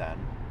wins then?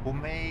 Who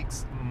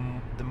makes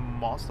the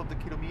most of the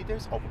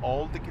kilometers, of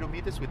all the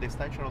kilometers with the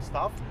extensional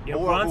stuff? Yeah,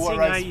 or one who thing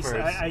arrives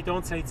first? I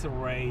don't say it's a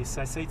race,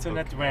 I say it's an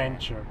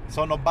adventure.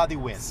 So nobody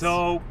wins.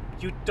 So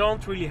you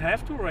don't really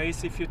have to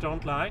race if you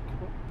don't like,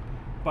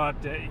 but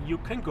you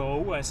can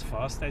go as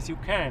fast as you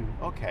can.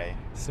 Okay.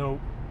 So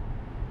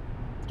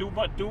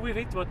do with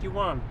it what you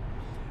want.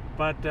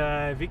 But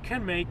we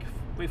can make,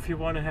 if you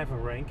want to have a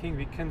ranking,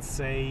 we can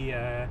say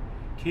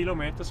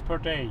kilometers per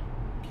day.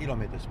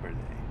 Kilometers per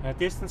day.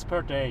 Distance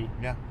per day.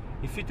 Yeah.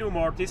 If you do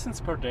more distance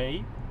per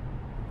day,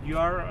 you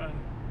are.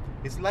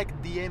 It's like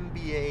the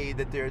NBA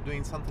that they're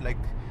doing something like.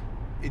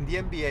 In the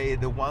NBA,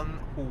 the one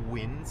who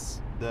wins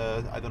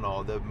the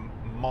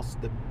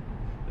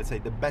let's say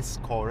the best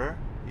scorer,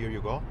 here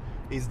you go,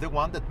 is the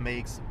one that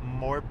makes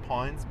more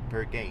points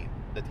per game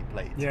that he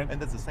played. Yeah. And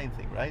that's the same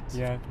thing, right?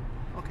 Yeah.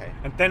 Okay.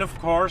 And then, of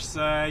course,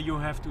 you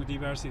have to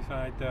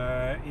diversify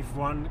if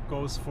one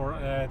goes for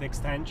the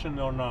extension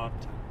or not.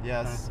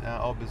 Yes,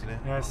 obviously.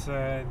 Yes,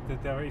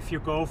 if you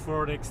go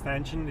for the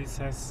extension,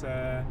 this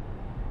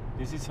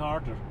is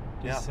harder.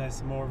 This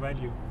has more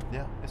value.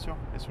 Yeah, it's true.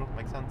 It's true.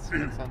 Makes sense.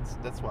 Makes sense.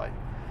 That's why.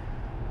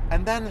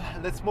 And then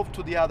let's move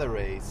to the other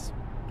race.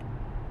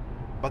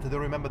 But I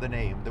don't remember the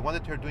name. The one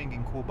that you're doing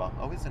in Cuba.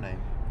 How is the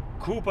name?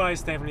 Cuba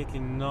is definitely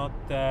not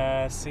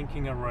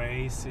sinking a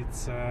race.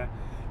 It's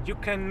you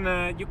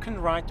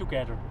can ride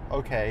together.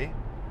 Okay.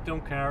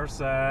 Don't care.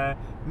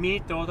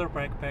 Meet other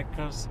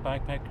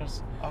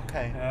bikpackers.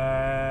 Okay.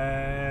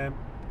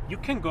 You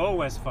can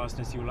go as fast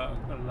as you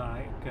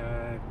like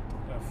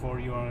for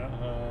your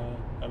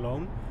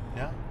alone.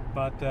 Yeah.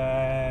 But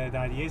the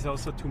idea is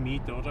also to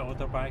meet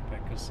other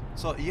bikepackers.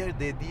 So here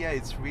the idea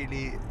is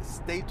really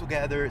stay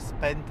together,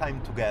 spend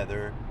time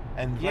together,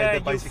 and ride Yeah, the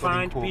you bicycle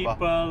find in Cuba.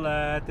 people.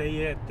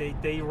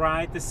 They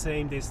ride the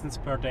same distance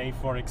per day,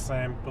 for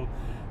example.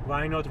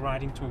 Why not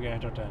riding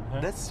together then? Huh?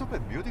 That's super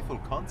beautiful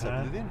concept.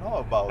 I didn't know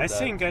about that.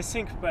 I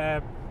think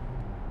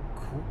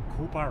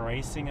Cuba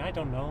racing. I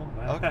don't know.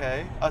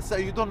 Okay. So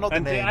you don't know the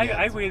And name I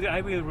yet.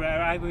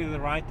 will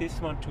ride this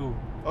one too.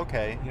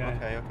 Okay.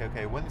 Yeah.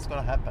 Okay. When it's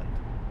gonna happen?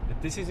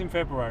 This is in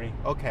February.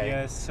 Okay.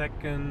 Yeah,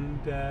 second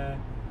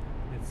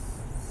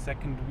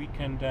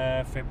weekend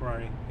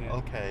February. Yeah.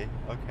 Okay.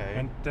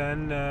 And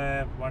then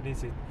what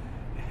is it?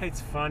 It's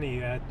funny.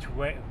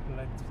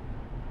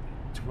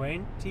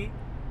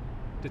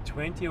 The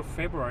 20th of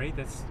February.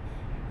 That's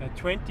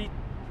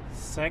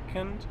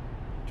 22nd,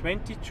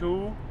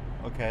 22,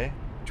 Okay.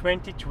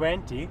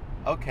 2020.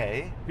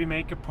 Okay. We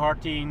make a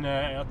party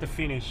at the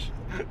finish.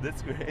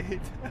 That's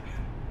great.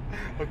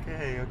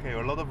 Okay.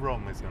 A lot of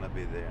rum is gonna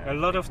be there. A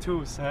lot of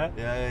twos, huh?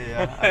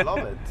 Yeah. I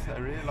love it. I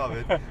really love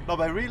it. No,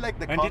 but I really like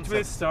the And concept. it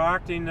will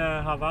start in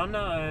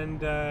Havana and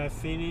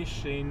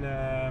finish in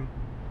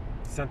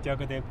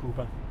Santiago de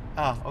Cuba.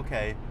 Ah,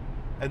 okay.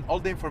 And all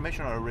the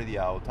information are already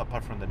out,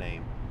 apart from the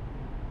name.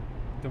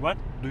 The what?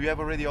 Do you have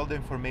already all the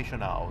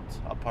information out,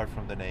 apart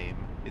from the name?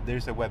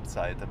 There's a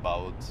website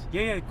about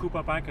Yeah,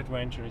 Cuba Bike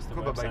Adventure is the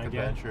Cuba website. Bike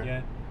Adventure.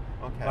 Yeah.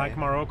 Okay. Like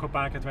Morocco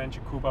Bike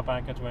Adventure, Cuba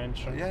Bike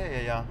Adventure.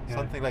 Yeah.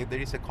 Something like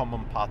there is a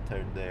common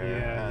pattern there.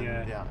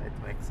 Yeah, Yeah, it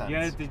makes sense.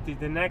 Yeah,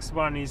 the next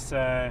one has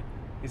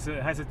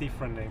a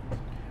different name.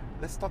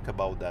 Let's talk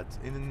about that.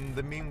 In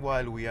the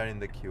meanwhile, we are in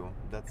the queue.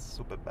 That's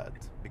super bad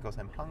because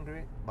I'm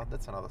hungry, but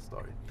that's another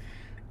story.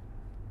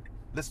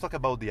 Let's talk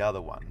about the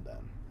other one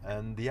then.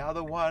 And the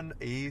other one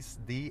is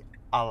the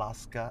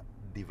Alaska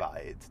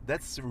Divide.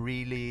 That's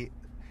really,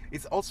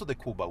 it's also the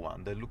Cuba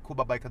one. The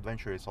Cuba Bike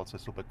Adventure is also a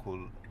super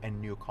cool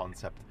and new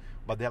concept.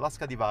 But the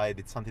Alaska Divide,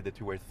 it's something that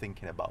you were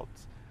thinking about,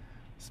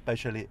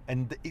 especially,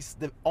 and it's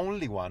the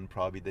only one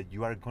probably that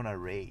you are gonna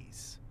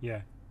race.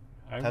 Yeah.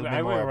 Tell me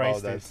I more will race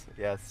about this. that.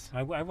 Yes.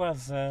 I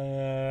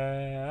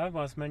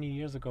was many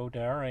years ago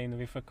there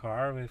with a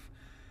car with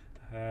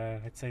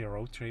let's say a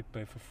road trip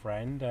with a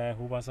friend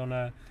who was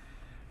on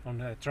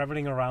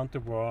traveling around the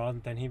world.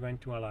 And then he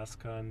went to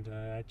Alaska and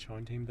I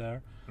joined him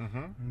there.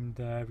 Mm-hmm.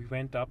 And we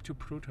went up to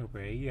Prudhoe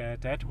Bay.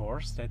 Dead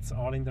Horse, that's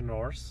all in the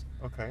north.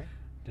 Okay.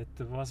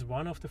 That was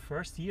one of the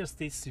first years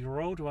this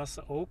road was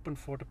open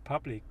for the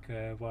public,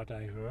 what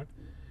I heard.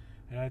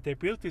 They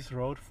built this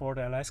road for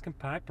the Alaskan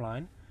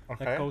pipeline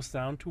that goes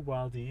down to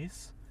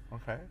Valdez.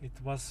 Okay. It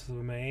was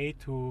made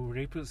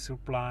to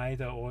supply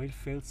the oil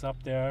fields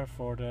up there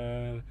for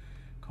the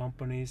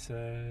companies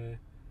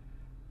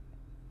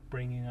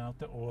bringing out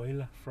the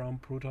oil from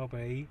Prudhoe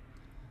Bay.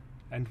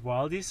 And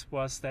Valdez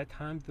was that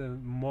time the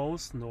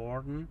most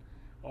northern,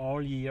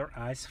 all-year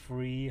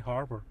ice-free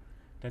harbor.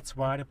 That's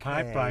why the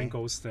pipeline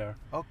goes there.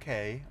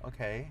 Okay.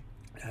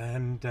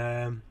 And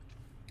then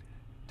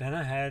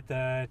I had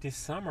this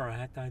summer I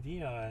had the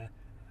idea.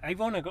 I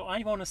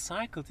wanna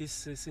cycle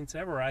this since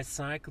ever. I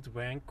cycled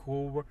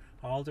Vancouver,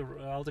 all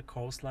the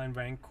coastline,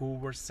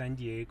 Vancouver, San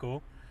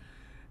Diego,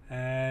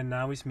 and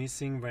now it's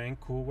missing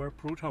Vancouver,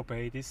 Prudhoe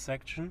Bay, this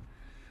section.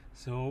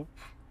 So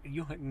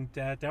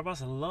there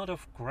was a lot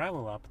of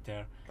gravel up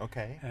there.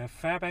 Okay.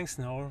 Fairbanks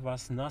North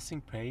was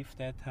nothing paved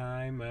that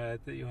time.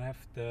 You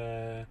have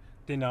the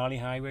Denali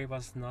Highway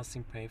was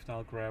nothing paved,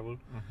 all gravel.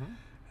 Mm-hmm.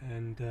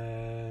 And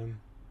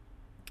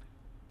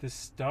the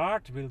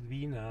start will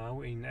be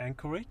now in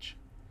Anchorage.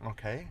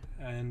 Okay.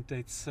 And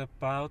it's a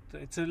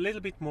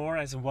little bit more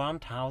as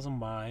 1,000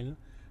 mile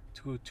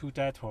to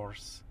Dead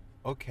Horse.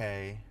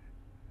 Okay.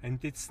 And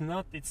it's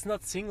not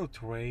single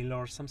trail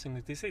or something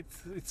like this.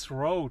 It's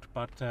road,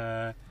 but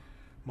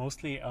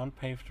mostly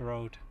unpaved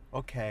road.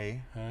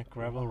 Okay.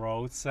 Gravel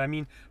roads. I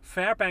mean,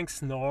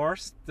 Fairbanks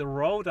North, the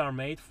road are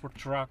made for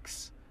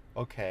trucks.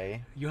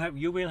 Okay.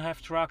 You will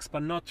have trucks,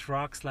 but not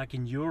trucks like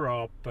in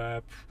Europe.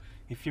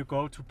 if you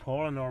go to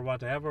Poland or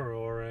whatever,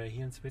 or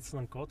here in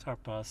Switzerland,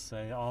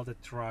 Gotthardpass, all the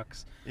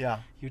trucks, Yeah.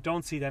 you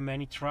don't see that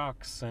many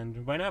trucks.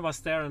 And when I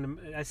was there and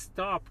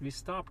we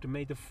stopped and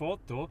made a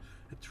photo,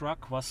 the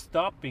truck was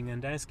stopping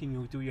and asking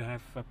you, do you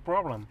have a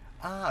problem?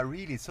 Ah,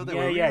 really? So they Yeah,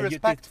 were really yeah, you did-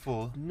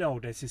 respectful. No,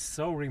 this is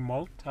so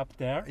remote up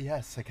there.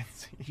 Yes, I can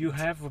see. You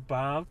have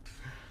about,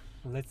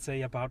 let's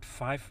say, about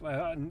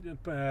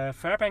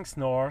Fairbanks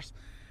North.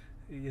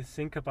 You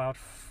think about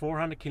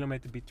 400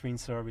 kilometers between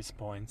service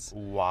points.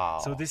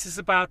 Wow. So this is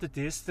about the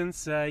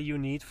distance you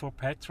need for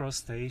petrol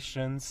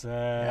stations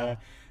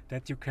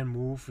that you can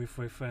move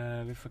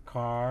with a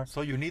car.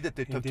 So you needed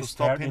it in to this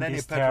stop ter- in in any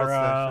this petrol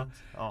terra,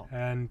 stations. Oh.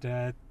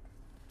 And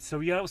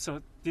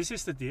so this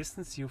is the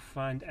distance you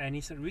find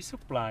any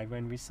resupply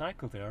when we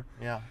cycle there.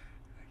 Yeah.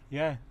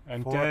 Yeah,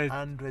 and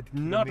 400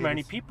 not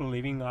many kilometers. people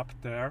living up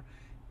there.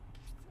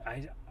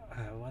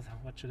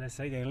 What should I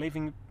say? They're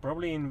living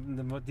probably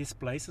in these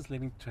places,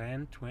 living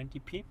 10, 20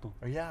 people.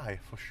 Yeah,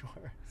 for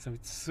sure. So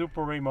it's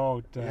super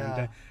remote. And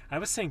Yeah. I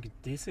was thinking,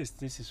 this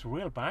is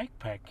real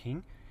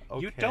bikepacking.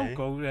 You Okay. don't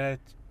go.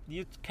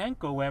 You can't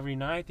go every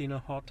night in a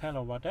hotel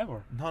or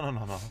whatever.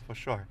 No, for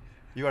sure.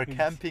 You are It's-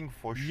 camping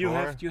for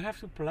sure. You have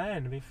to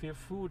plan with your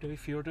food,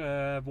 with your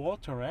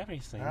water,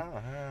 everything.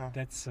 Yeah.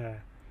 That's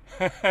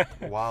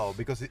Wow,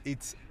 because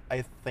it's,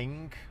 I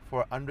think,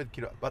 for 100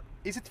 kilo. But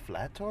is it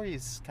flat or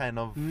is kind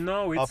of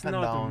no, it's up and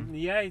not. down?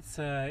 Yeah,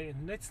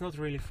 it's not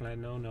really flat.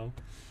 No.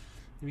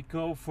 We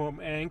go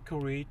from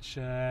Anchorage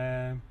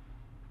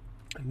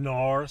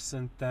north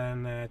and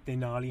then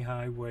Denali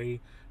Highway.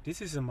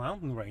 This is a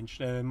mountain range.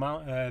 The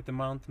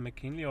Mount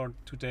McKinley, or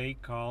today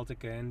called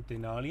again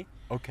Denali,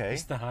 Okay.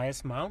 is the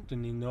highest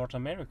mountain in North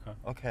America.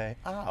 Okay.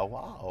 Ah,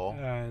 wow.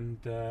 And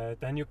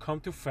then you come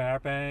to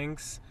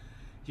Fairbanks.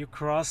 You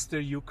cross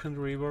the Yukon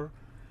River.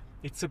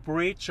 It's a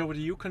bridge over the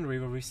Yukon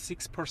River with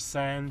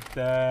 6%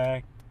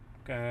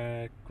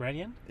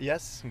 gradient.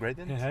 Yes,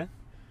 gradient. Uh-huh.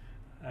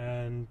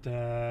 And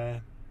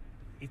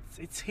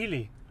it's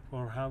hilly,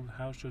 or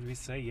how should we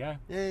say? Yeah,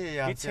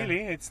 Yeah. it's yeah. hilly.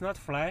 It's not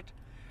flat.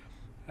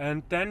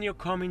 And then you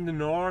come in the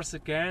north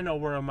again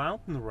over a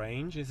mountain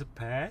range. Is a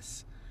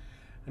pass,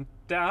 and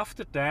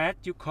after that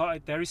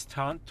there is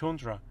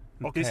tundra.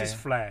 And This is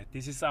Okay. flat.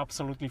 This is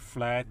absolutely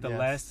flat. The Yes.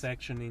 last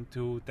section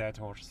into Dead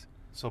Horse.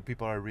 So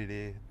people are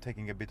really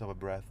taking a bit of a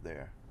breath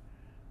there.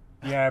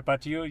 Yeah,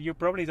 but you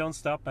probably don't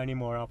stop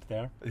anymore up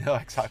there. Yeah,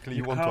 exactly.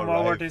 You want to come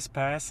arrive. over this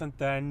pass and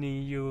then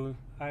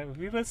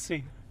we will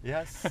see.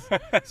 Yes.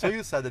 So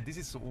you said that this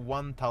is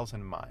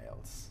 1,000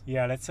 miles.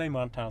 Yeah, let's say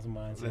 1,000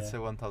 miles. Let's say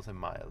 1,000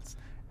 miles.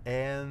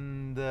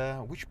 And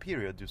which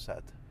period you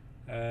said?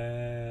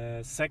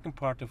 Second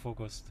part of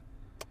August.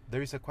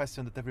 There is a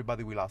question that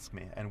everybody will ask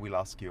me and will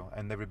ask you,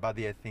 and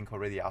everybody I think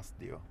already asked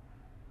you.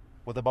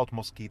 What about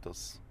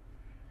mosquitoes?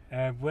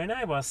 When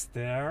I was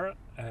there,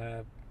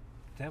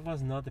 that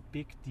was not a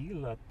big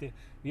deal.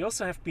 We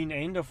also have been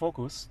end of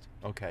August,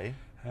 Okay.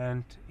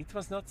 and it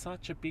was not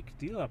such a big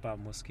deal about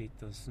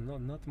mosquitoes.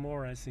 Not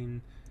more as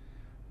in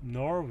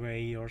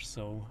Norway or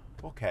so.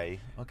 Okay.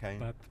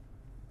 But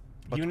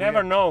But you we never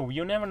are- know.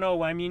 You never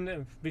know. I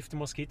mean, with the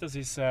mosquitoes,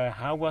 is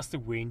how was the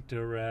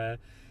winter?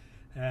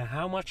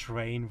 How much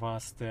rain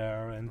was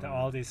there, and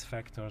all these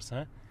factors,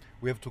 huh?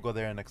 We have to go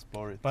there and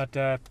explore it. But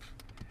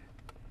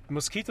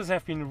mosquitoes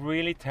have been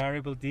really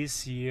terrible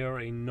this year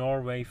in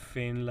Norway,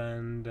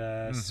 Finland,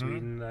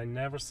 Sweden. I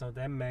never saw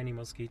that many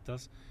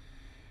mosquitoes.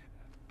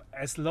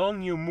 As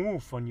long you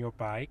move on your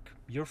bike,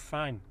 you're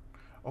fine.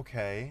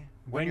 Okay.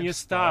 When you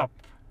stop,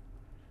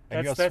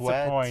 and that's you the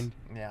sweat, point.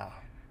 Yeah.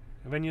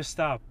 When you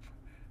stop,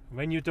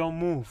 when you don't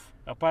move.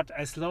 But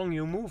as long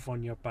you move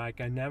on your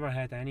bike, I never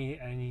had any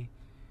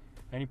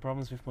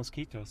problems with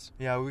mosquitoes.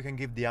 Yeah, we can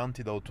give the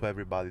antidote to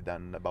everybody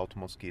then about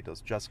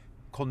mosquitoes. Just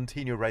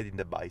continue riding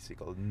the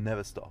bicycle,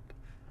 never stop.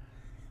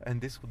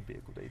 And this would be a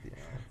good idea,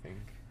 I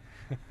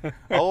think.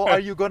 How are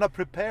you gonna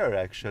prepare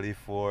actually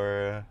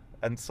for?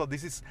 And so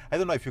this is, I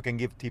don't know if you can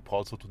give tip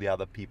also to the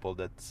other people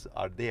that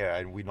are there,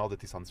 and we know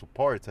that it's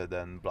unsupported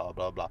and blah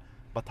blah blah.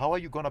 But how are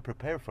you gonna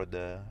prepare for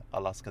the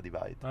Alaska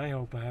Divide? I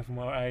hope I have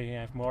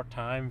more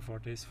time for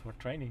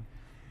training.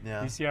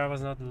 Yeah, This year I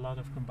was not allowed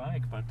to come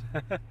bike, but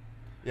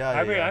yeah,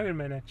 I yeah. will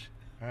manage.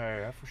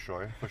 Yeah, for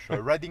sure.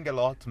 Riding a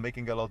lot,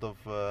 making a lot of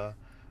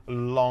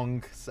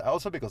long.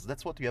 Also because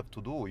that's what you have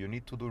to do. You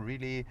need to do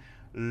really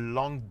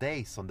long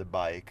days on the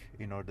bike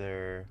in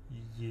order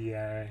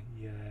Yeah.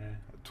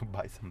 to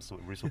buy some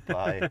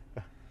resupply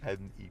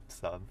and eat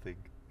something.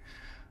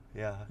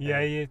 Yeah. Yeah,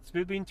 it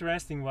will be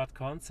interesting what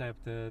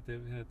concept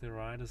the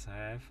riders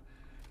have.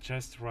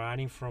 Just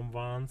riding from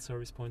one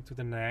service point to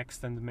the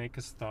next and make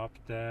a stop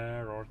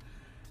there, or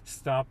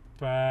stop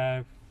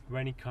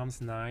when it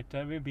comes night.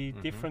 There will be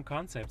different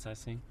concepts, I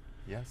think.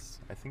 Yes,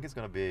 I think it's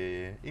gonna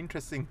be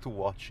interesting to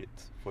watch it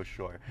for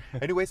sure.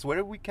 Anyways,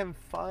 where we can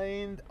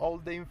find all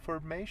the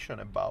information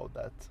about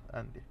that,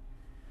 Andy?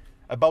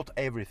 About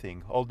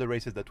everything, all the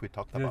races that we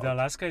talked about. The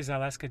Alaska is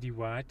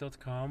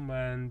alaskadivide.com,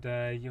 and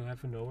you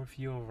have an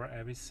overview over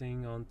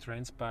everything on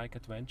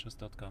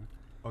transbikeadventures.com.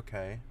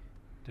 Okay.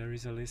 There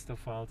is a list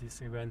of all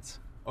these events.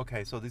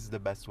 Okay, so this is the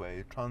best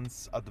way.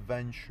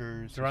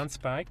 Transadventures.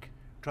 Transbike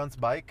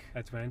Transbike.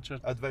 Adventure.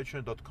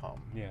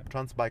 Adventure.com. Yeah.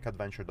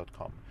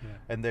 Transbikeadventure.com. Yeah.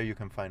 And there you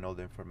can find all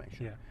the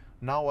information. Yeah.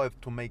 Now I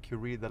have to make you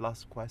read the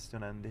last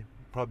question, Andy.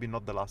 Probably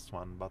not the last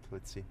one, but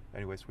let's see.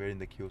 Anyways, we're in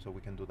the queue, so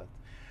we can do that.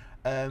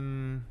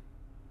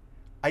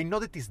 I know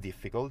that it's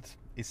difficult.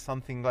 It's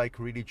something like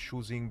really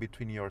choosing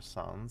between your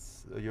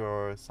sons,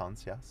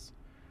 yes.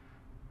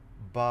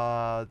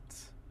 But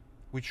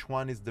which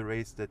one is the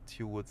race that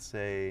you would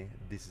say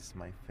this is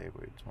my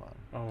favorite one,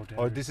 Oh,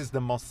 or this is the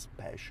most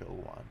special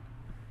one?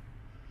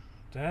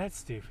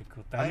 That's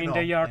difficult. I I mean, know,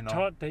 they are I know.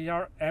 taught. They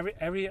are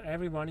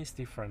everyone is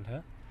different,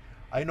 huh?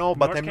 I know,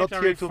 but I'm not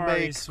here to North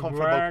make is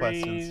comfortable very,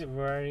 questions.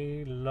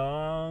 very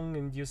long,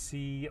 and you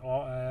see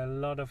a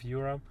lot of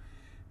Europe,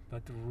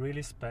 but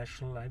really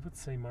special. I would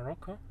say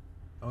Morocco.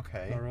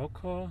 Okay.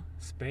 Morocco,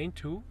 Spain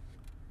too.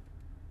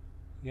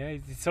 Yeah,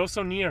 it's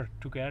also near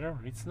together.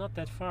 It's not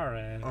that far.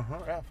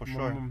 Yeah, for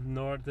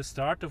sure. The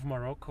start of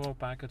Morocco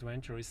Bike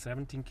Adventure is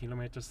 17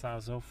 kilometers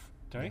south of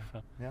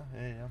Tarifa. Yeah.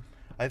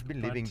 I've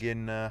been living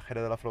in Jerez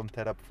de la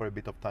Frontera for a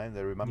bit of time. I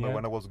remember Yeah.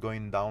 when I was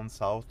going down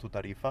south to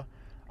Tarifa,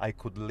 I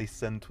could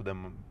listen to the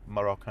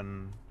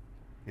Moroccan,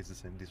 is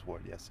this in this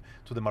word? Yes,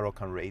 to the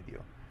Moroccan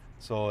radio.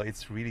 So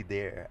it's really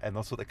there, and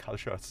also the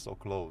culture is so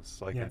close,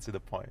 so I Yeah. can see the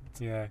point.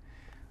 Yeah,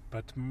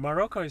 but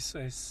Morocco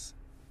is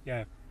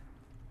yeah.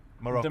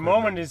 Morocco. The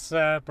moment is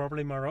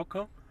probably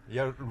Morocco.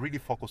 You're really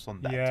focused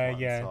on that Yeah, one.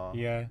 yeah, so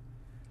yeah.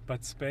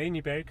 But Spain,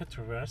 Iberica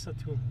Traversa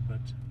too.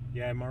 But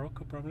yeah,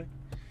 Morocco probably.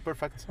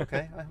 Perfect.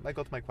 Okay, I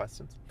got my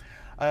questions.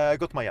 I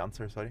got my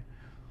answer. Sorry.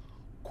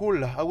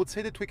 Cool. I would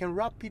say that we can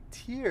wrap it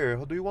here.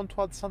 Or do you want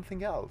to add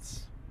something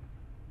else?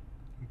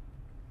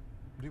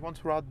 Do you want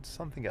to add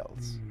something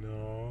else?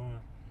 No.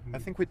 I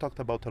think we talked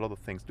about a lot of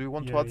things. Do you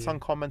want to Yeah, add some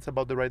comments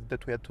about the ride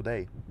that we had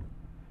today?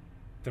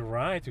 The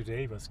ride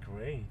today was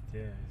great.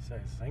 Yeah,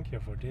 thank you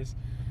for this.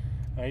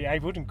 I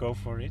wouldn't go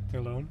for it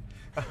alone.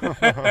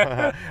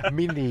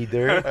 Me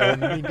neither.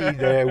 Me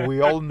neither.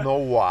 We all know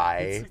why.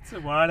 It's a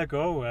while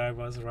ago. I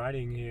was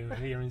riding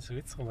here in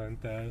Switzerland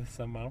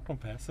some mountain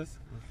passes,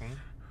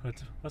 but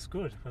it was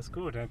good. It was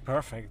good and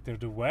perfect.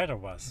 The weather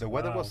was. The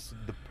weather wow. was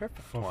the perfect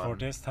for one.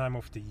 this time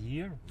of the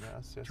year.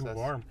 Yes, Too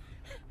warm.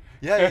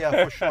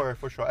 Yeah,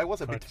 for sure. I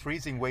was a bit But-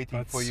 freezing waiting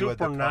But for you at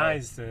the super car.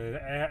 nice,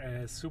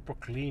 air, super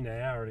clean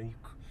air.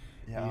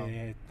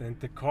 Yeah. And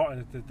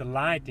the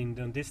light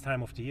in this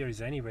time of the year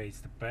is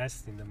anyways the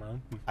best in the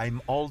mountain.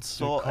 I'm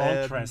also The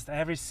contrast,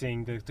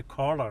 everything, the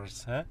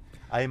colors, huh?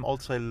 I'm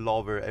also a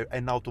lover,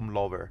 an autumn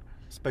lover,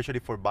 especially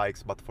for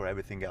bikes, but for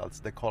everything else.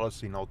 The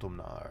colors in autumn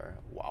are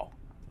wow.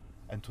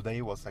 And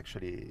today was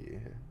actually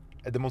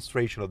a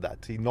demonstration of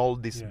that in all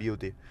this Yeah.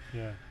 beauty.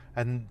 Yeah.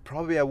 And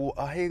probably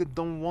I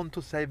don't want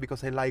to say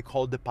because I like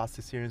all the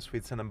passes here in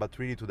Switzerland, but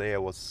really today I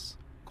was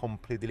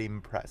completely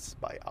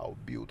impressed by how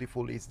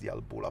beautiful is the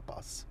Albula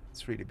Pass.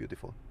 It's really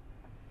beautiful.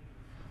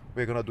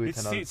 We're gonna do it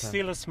It's another time.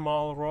 still a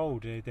small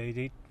road.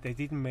 They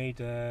didn't make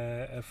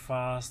a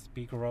fast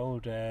big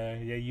road.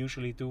 They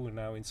usually do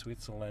now in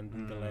Switzerland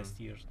in the last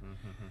years.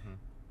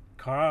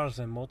 Cars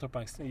and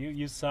motorbikes.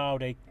 You saw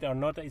they are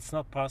not. It's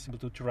not possible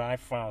to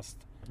drive fast.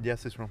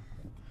 Yes, it's true.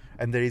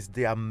 And there is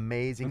the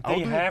amazing. And how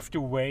they do you- have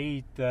to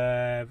wait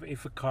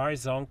if a car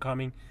is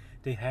oncoming.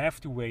 They have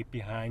to wait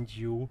behind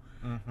you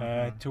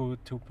to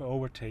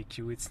overtake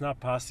you. It's not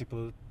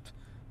possible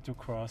to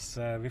cross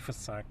with a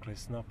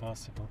cyclist. Not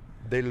possible.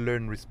 They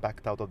learn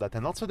respect out of that,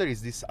 and also there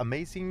is this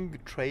amazing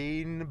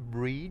train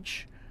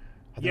bridge.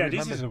 I don't Yeah, this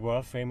remember- is a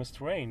world famous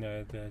train.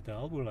 The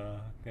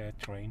Albula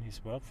train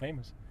is world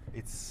famous.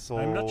 It's so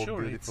I'm not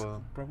sure. beautiful.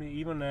 It's probably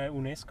even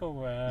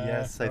UNESCO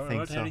Yes, I think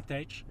World so.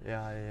 Heritage.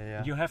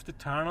 Yeah. You have the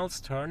tunnels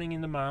turning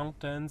in the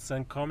mountains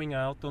and coming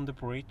out on the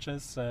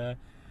bridges.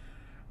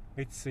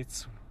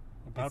 It's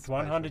about It's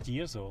 100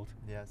 years old.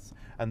 Yes,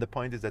 and the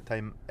point is that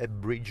I'm a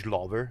bridge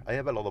lover. I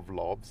have a lot of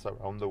loves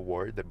around the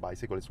world. The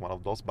bicycle is one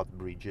of those, but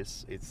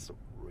bridges, it's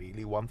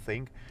really one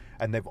thing.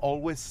 And I've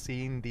always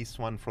seen this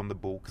one from the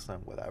books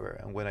and whatever.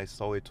 And when I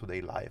saw it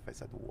today live, I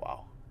said,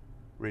 wow,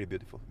 really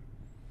beautiful.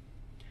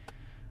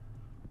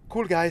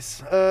 Cool,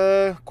 guys.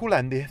 Cool,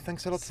 Andy.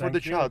 Thanks a lot for the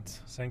Thank you. chat.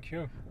 Thank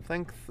you.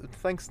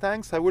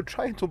 Thanks. I will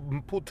try to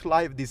put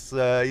live this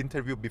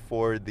interview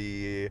before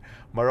the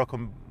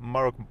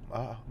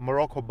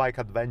Morocco bike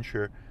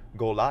adventure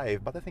go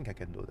live, but I think I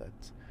can do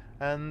that.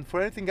 And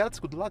for anything else,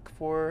 good luck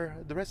for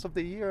the rest of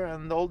the year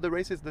and all the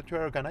races that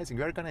you're organizing.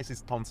 You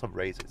organize tons of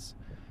races.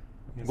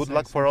 Yes, Good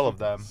luck for all of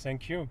them.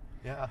 Thank you.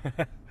 Yeah.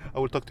 I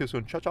will talk to you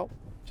soon. Ciao, ciao.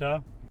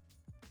 Ciao.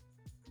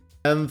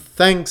 And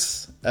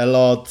thanks a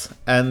lot,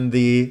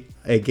 Andy,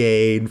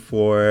 again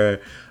for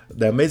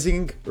the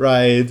amazing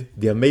ride,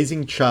 the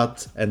amazing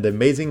chat, and the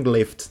amazing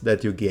lift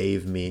that you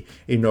gave me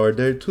in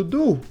order to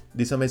do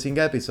this amazing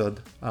episode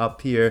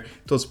up here.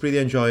 It was pretty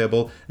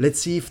enjoyable.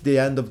 Let's see if the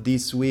end of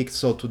this week,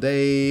 so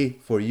today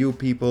for you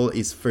people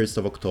is 1st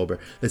of October.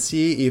 Let's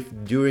see if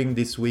during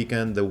this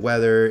weekend the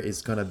weather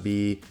is gonna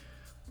be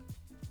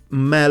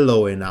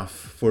mellow enough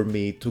for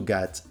me to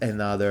get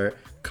another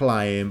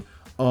climb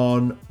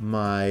on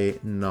my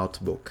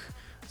notebook.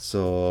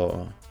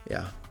 So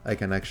yeah, I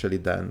can actually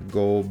then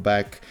go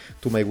back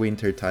to my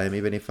winter time,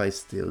 even if I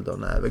still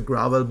don't have a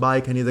gravel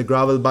bike. I need a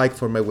gravel bike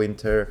for my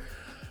winter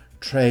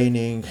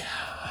training.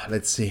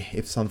 Let's see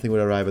if something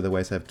will arrive,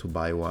 otherwise I have to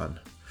buy one.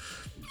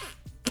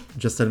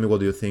 Just tell me what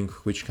do you think.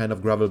 Which kind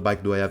of gravel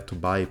bike do I have to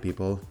buy,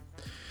 people?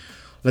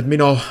 Let me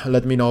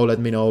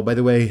know. By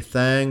the way,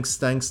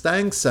 thanks.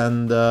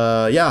 And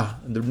yeah,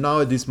 now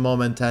at this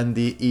moment,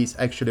 Andy is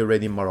actually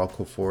already in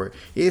Morocco for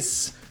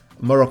his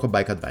Morocco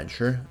bike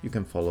adventure. You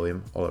can follow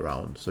him all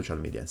around social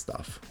media and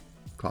stuff.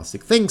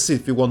 Classic things.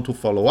 If you want to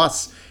follow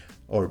us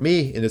or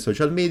me in the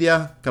social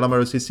media,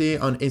 CalamarosCC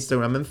on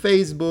Instagram and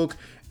Facebook,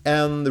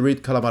 and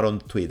read Calamaro on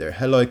Twitter.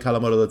 Hello at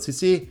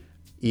calamaro.cc.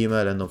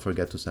 Email, and don't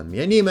forget to send me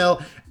an email.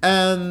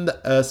 And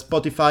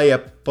Spotify,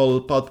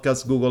 Apple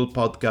Podcasts, Google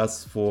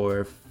Podcasts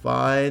for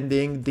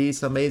finding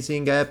these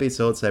amazing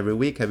episodes every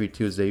week, every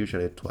Tuesday,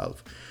 usually at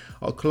 12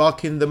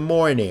 o'clock in the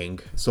morning.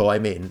 So I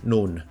mean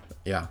noon.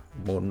 Yeah,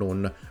 more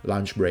noon,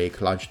 lunch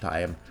break,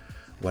 lunchtime,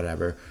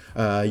 whatever.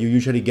 You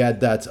usually get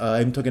that.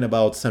 I'm talking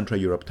about Central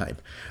Europe time.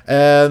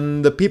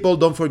 And the people,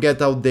 don't forget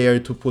out there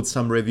to put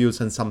some reviews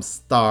and some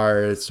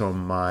stars on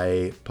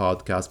my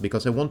podcast,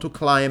 because I want to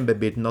climb a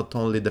bit, not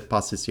only the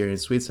passes here in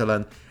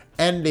Switzerland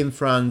and in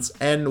France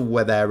and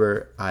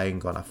wherever I'm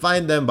gonna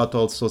find them, but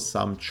also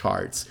some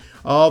charts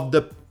of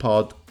the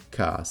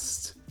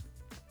podcast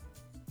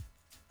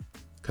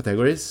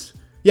categories.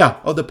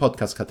 Yeah, of the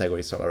podcast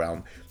categories all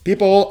around.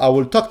 People, I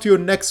will talk to you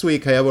next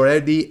week. I have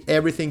already,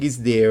 everything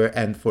is there.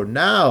 And for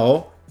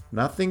now,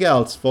 nothing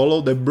else.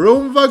 Follow the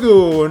Broom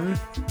Wagon.